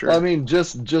 For sure. I mean,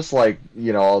 just like,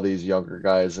 all these younger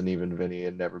guys and even Vinny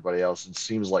and everybody else, it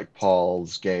seems like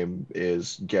Paul's game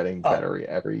is getting better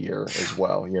every year as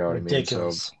well. You know what I mean?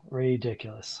 So,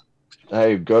 Ridiculous.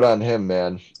 hey, good on him,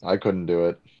 man. I couldn't do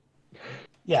it.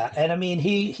 Yeah, and I mean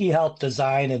he helped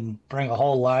design and bring a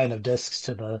whole line of discs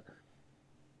to the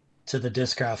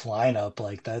Discraft lineup.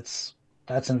 Like that's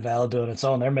invaluable in its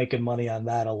own. They're making money on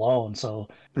that alone. So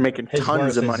They're making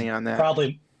tons of money on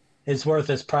that. His worth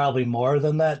is probably more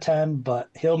than that 10, but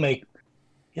he'll make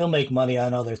money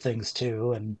on other things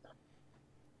too. And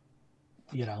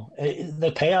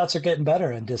the payouts are getting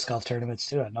better in disc golf tournaments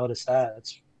too. I noticed that.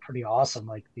 It's pretty awesome.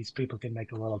 Like these people can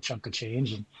make a little chunk of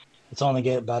change, and it's only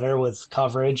getting better with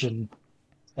coverage and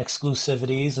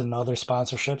exclusivities and other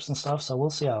sponsorships and stuff. So we'll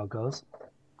see how it goes.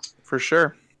 For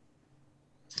sure.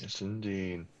 Yes,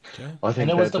 indeed. Okay. I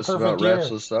think it was that the just about perfect wraps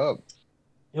year. us up.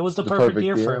 It was the perfect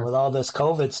year for it with all this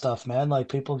COVID stuff, man. Like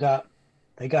people got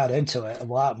into it a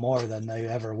lot more than they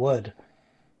ever would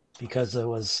because it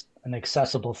was an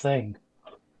accessible thing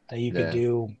that you could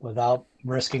do without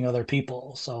risking other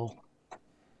people. So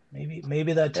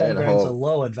maybe that 10 grand's a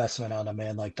low investment on a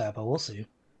man like that, but we'll see.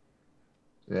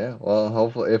 Yeah, well,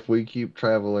 hopefully if we keep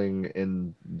traveling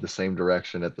in the same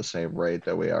direction at the same rate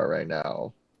that we are right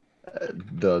now,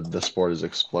 the sport is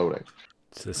exploding.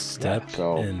 It's a step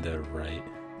in the right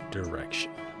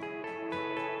direction.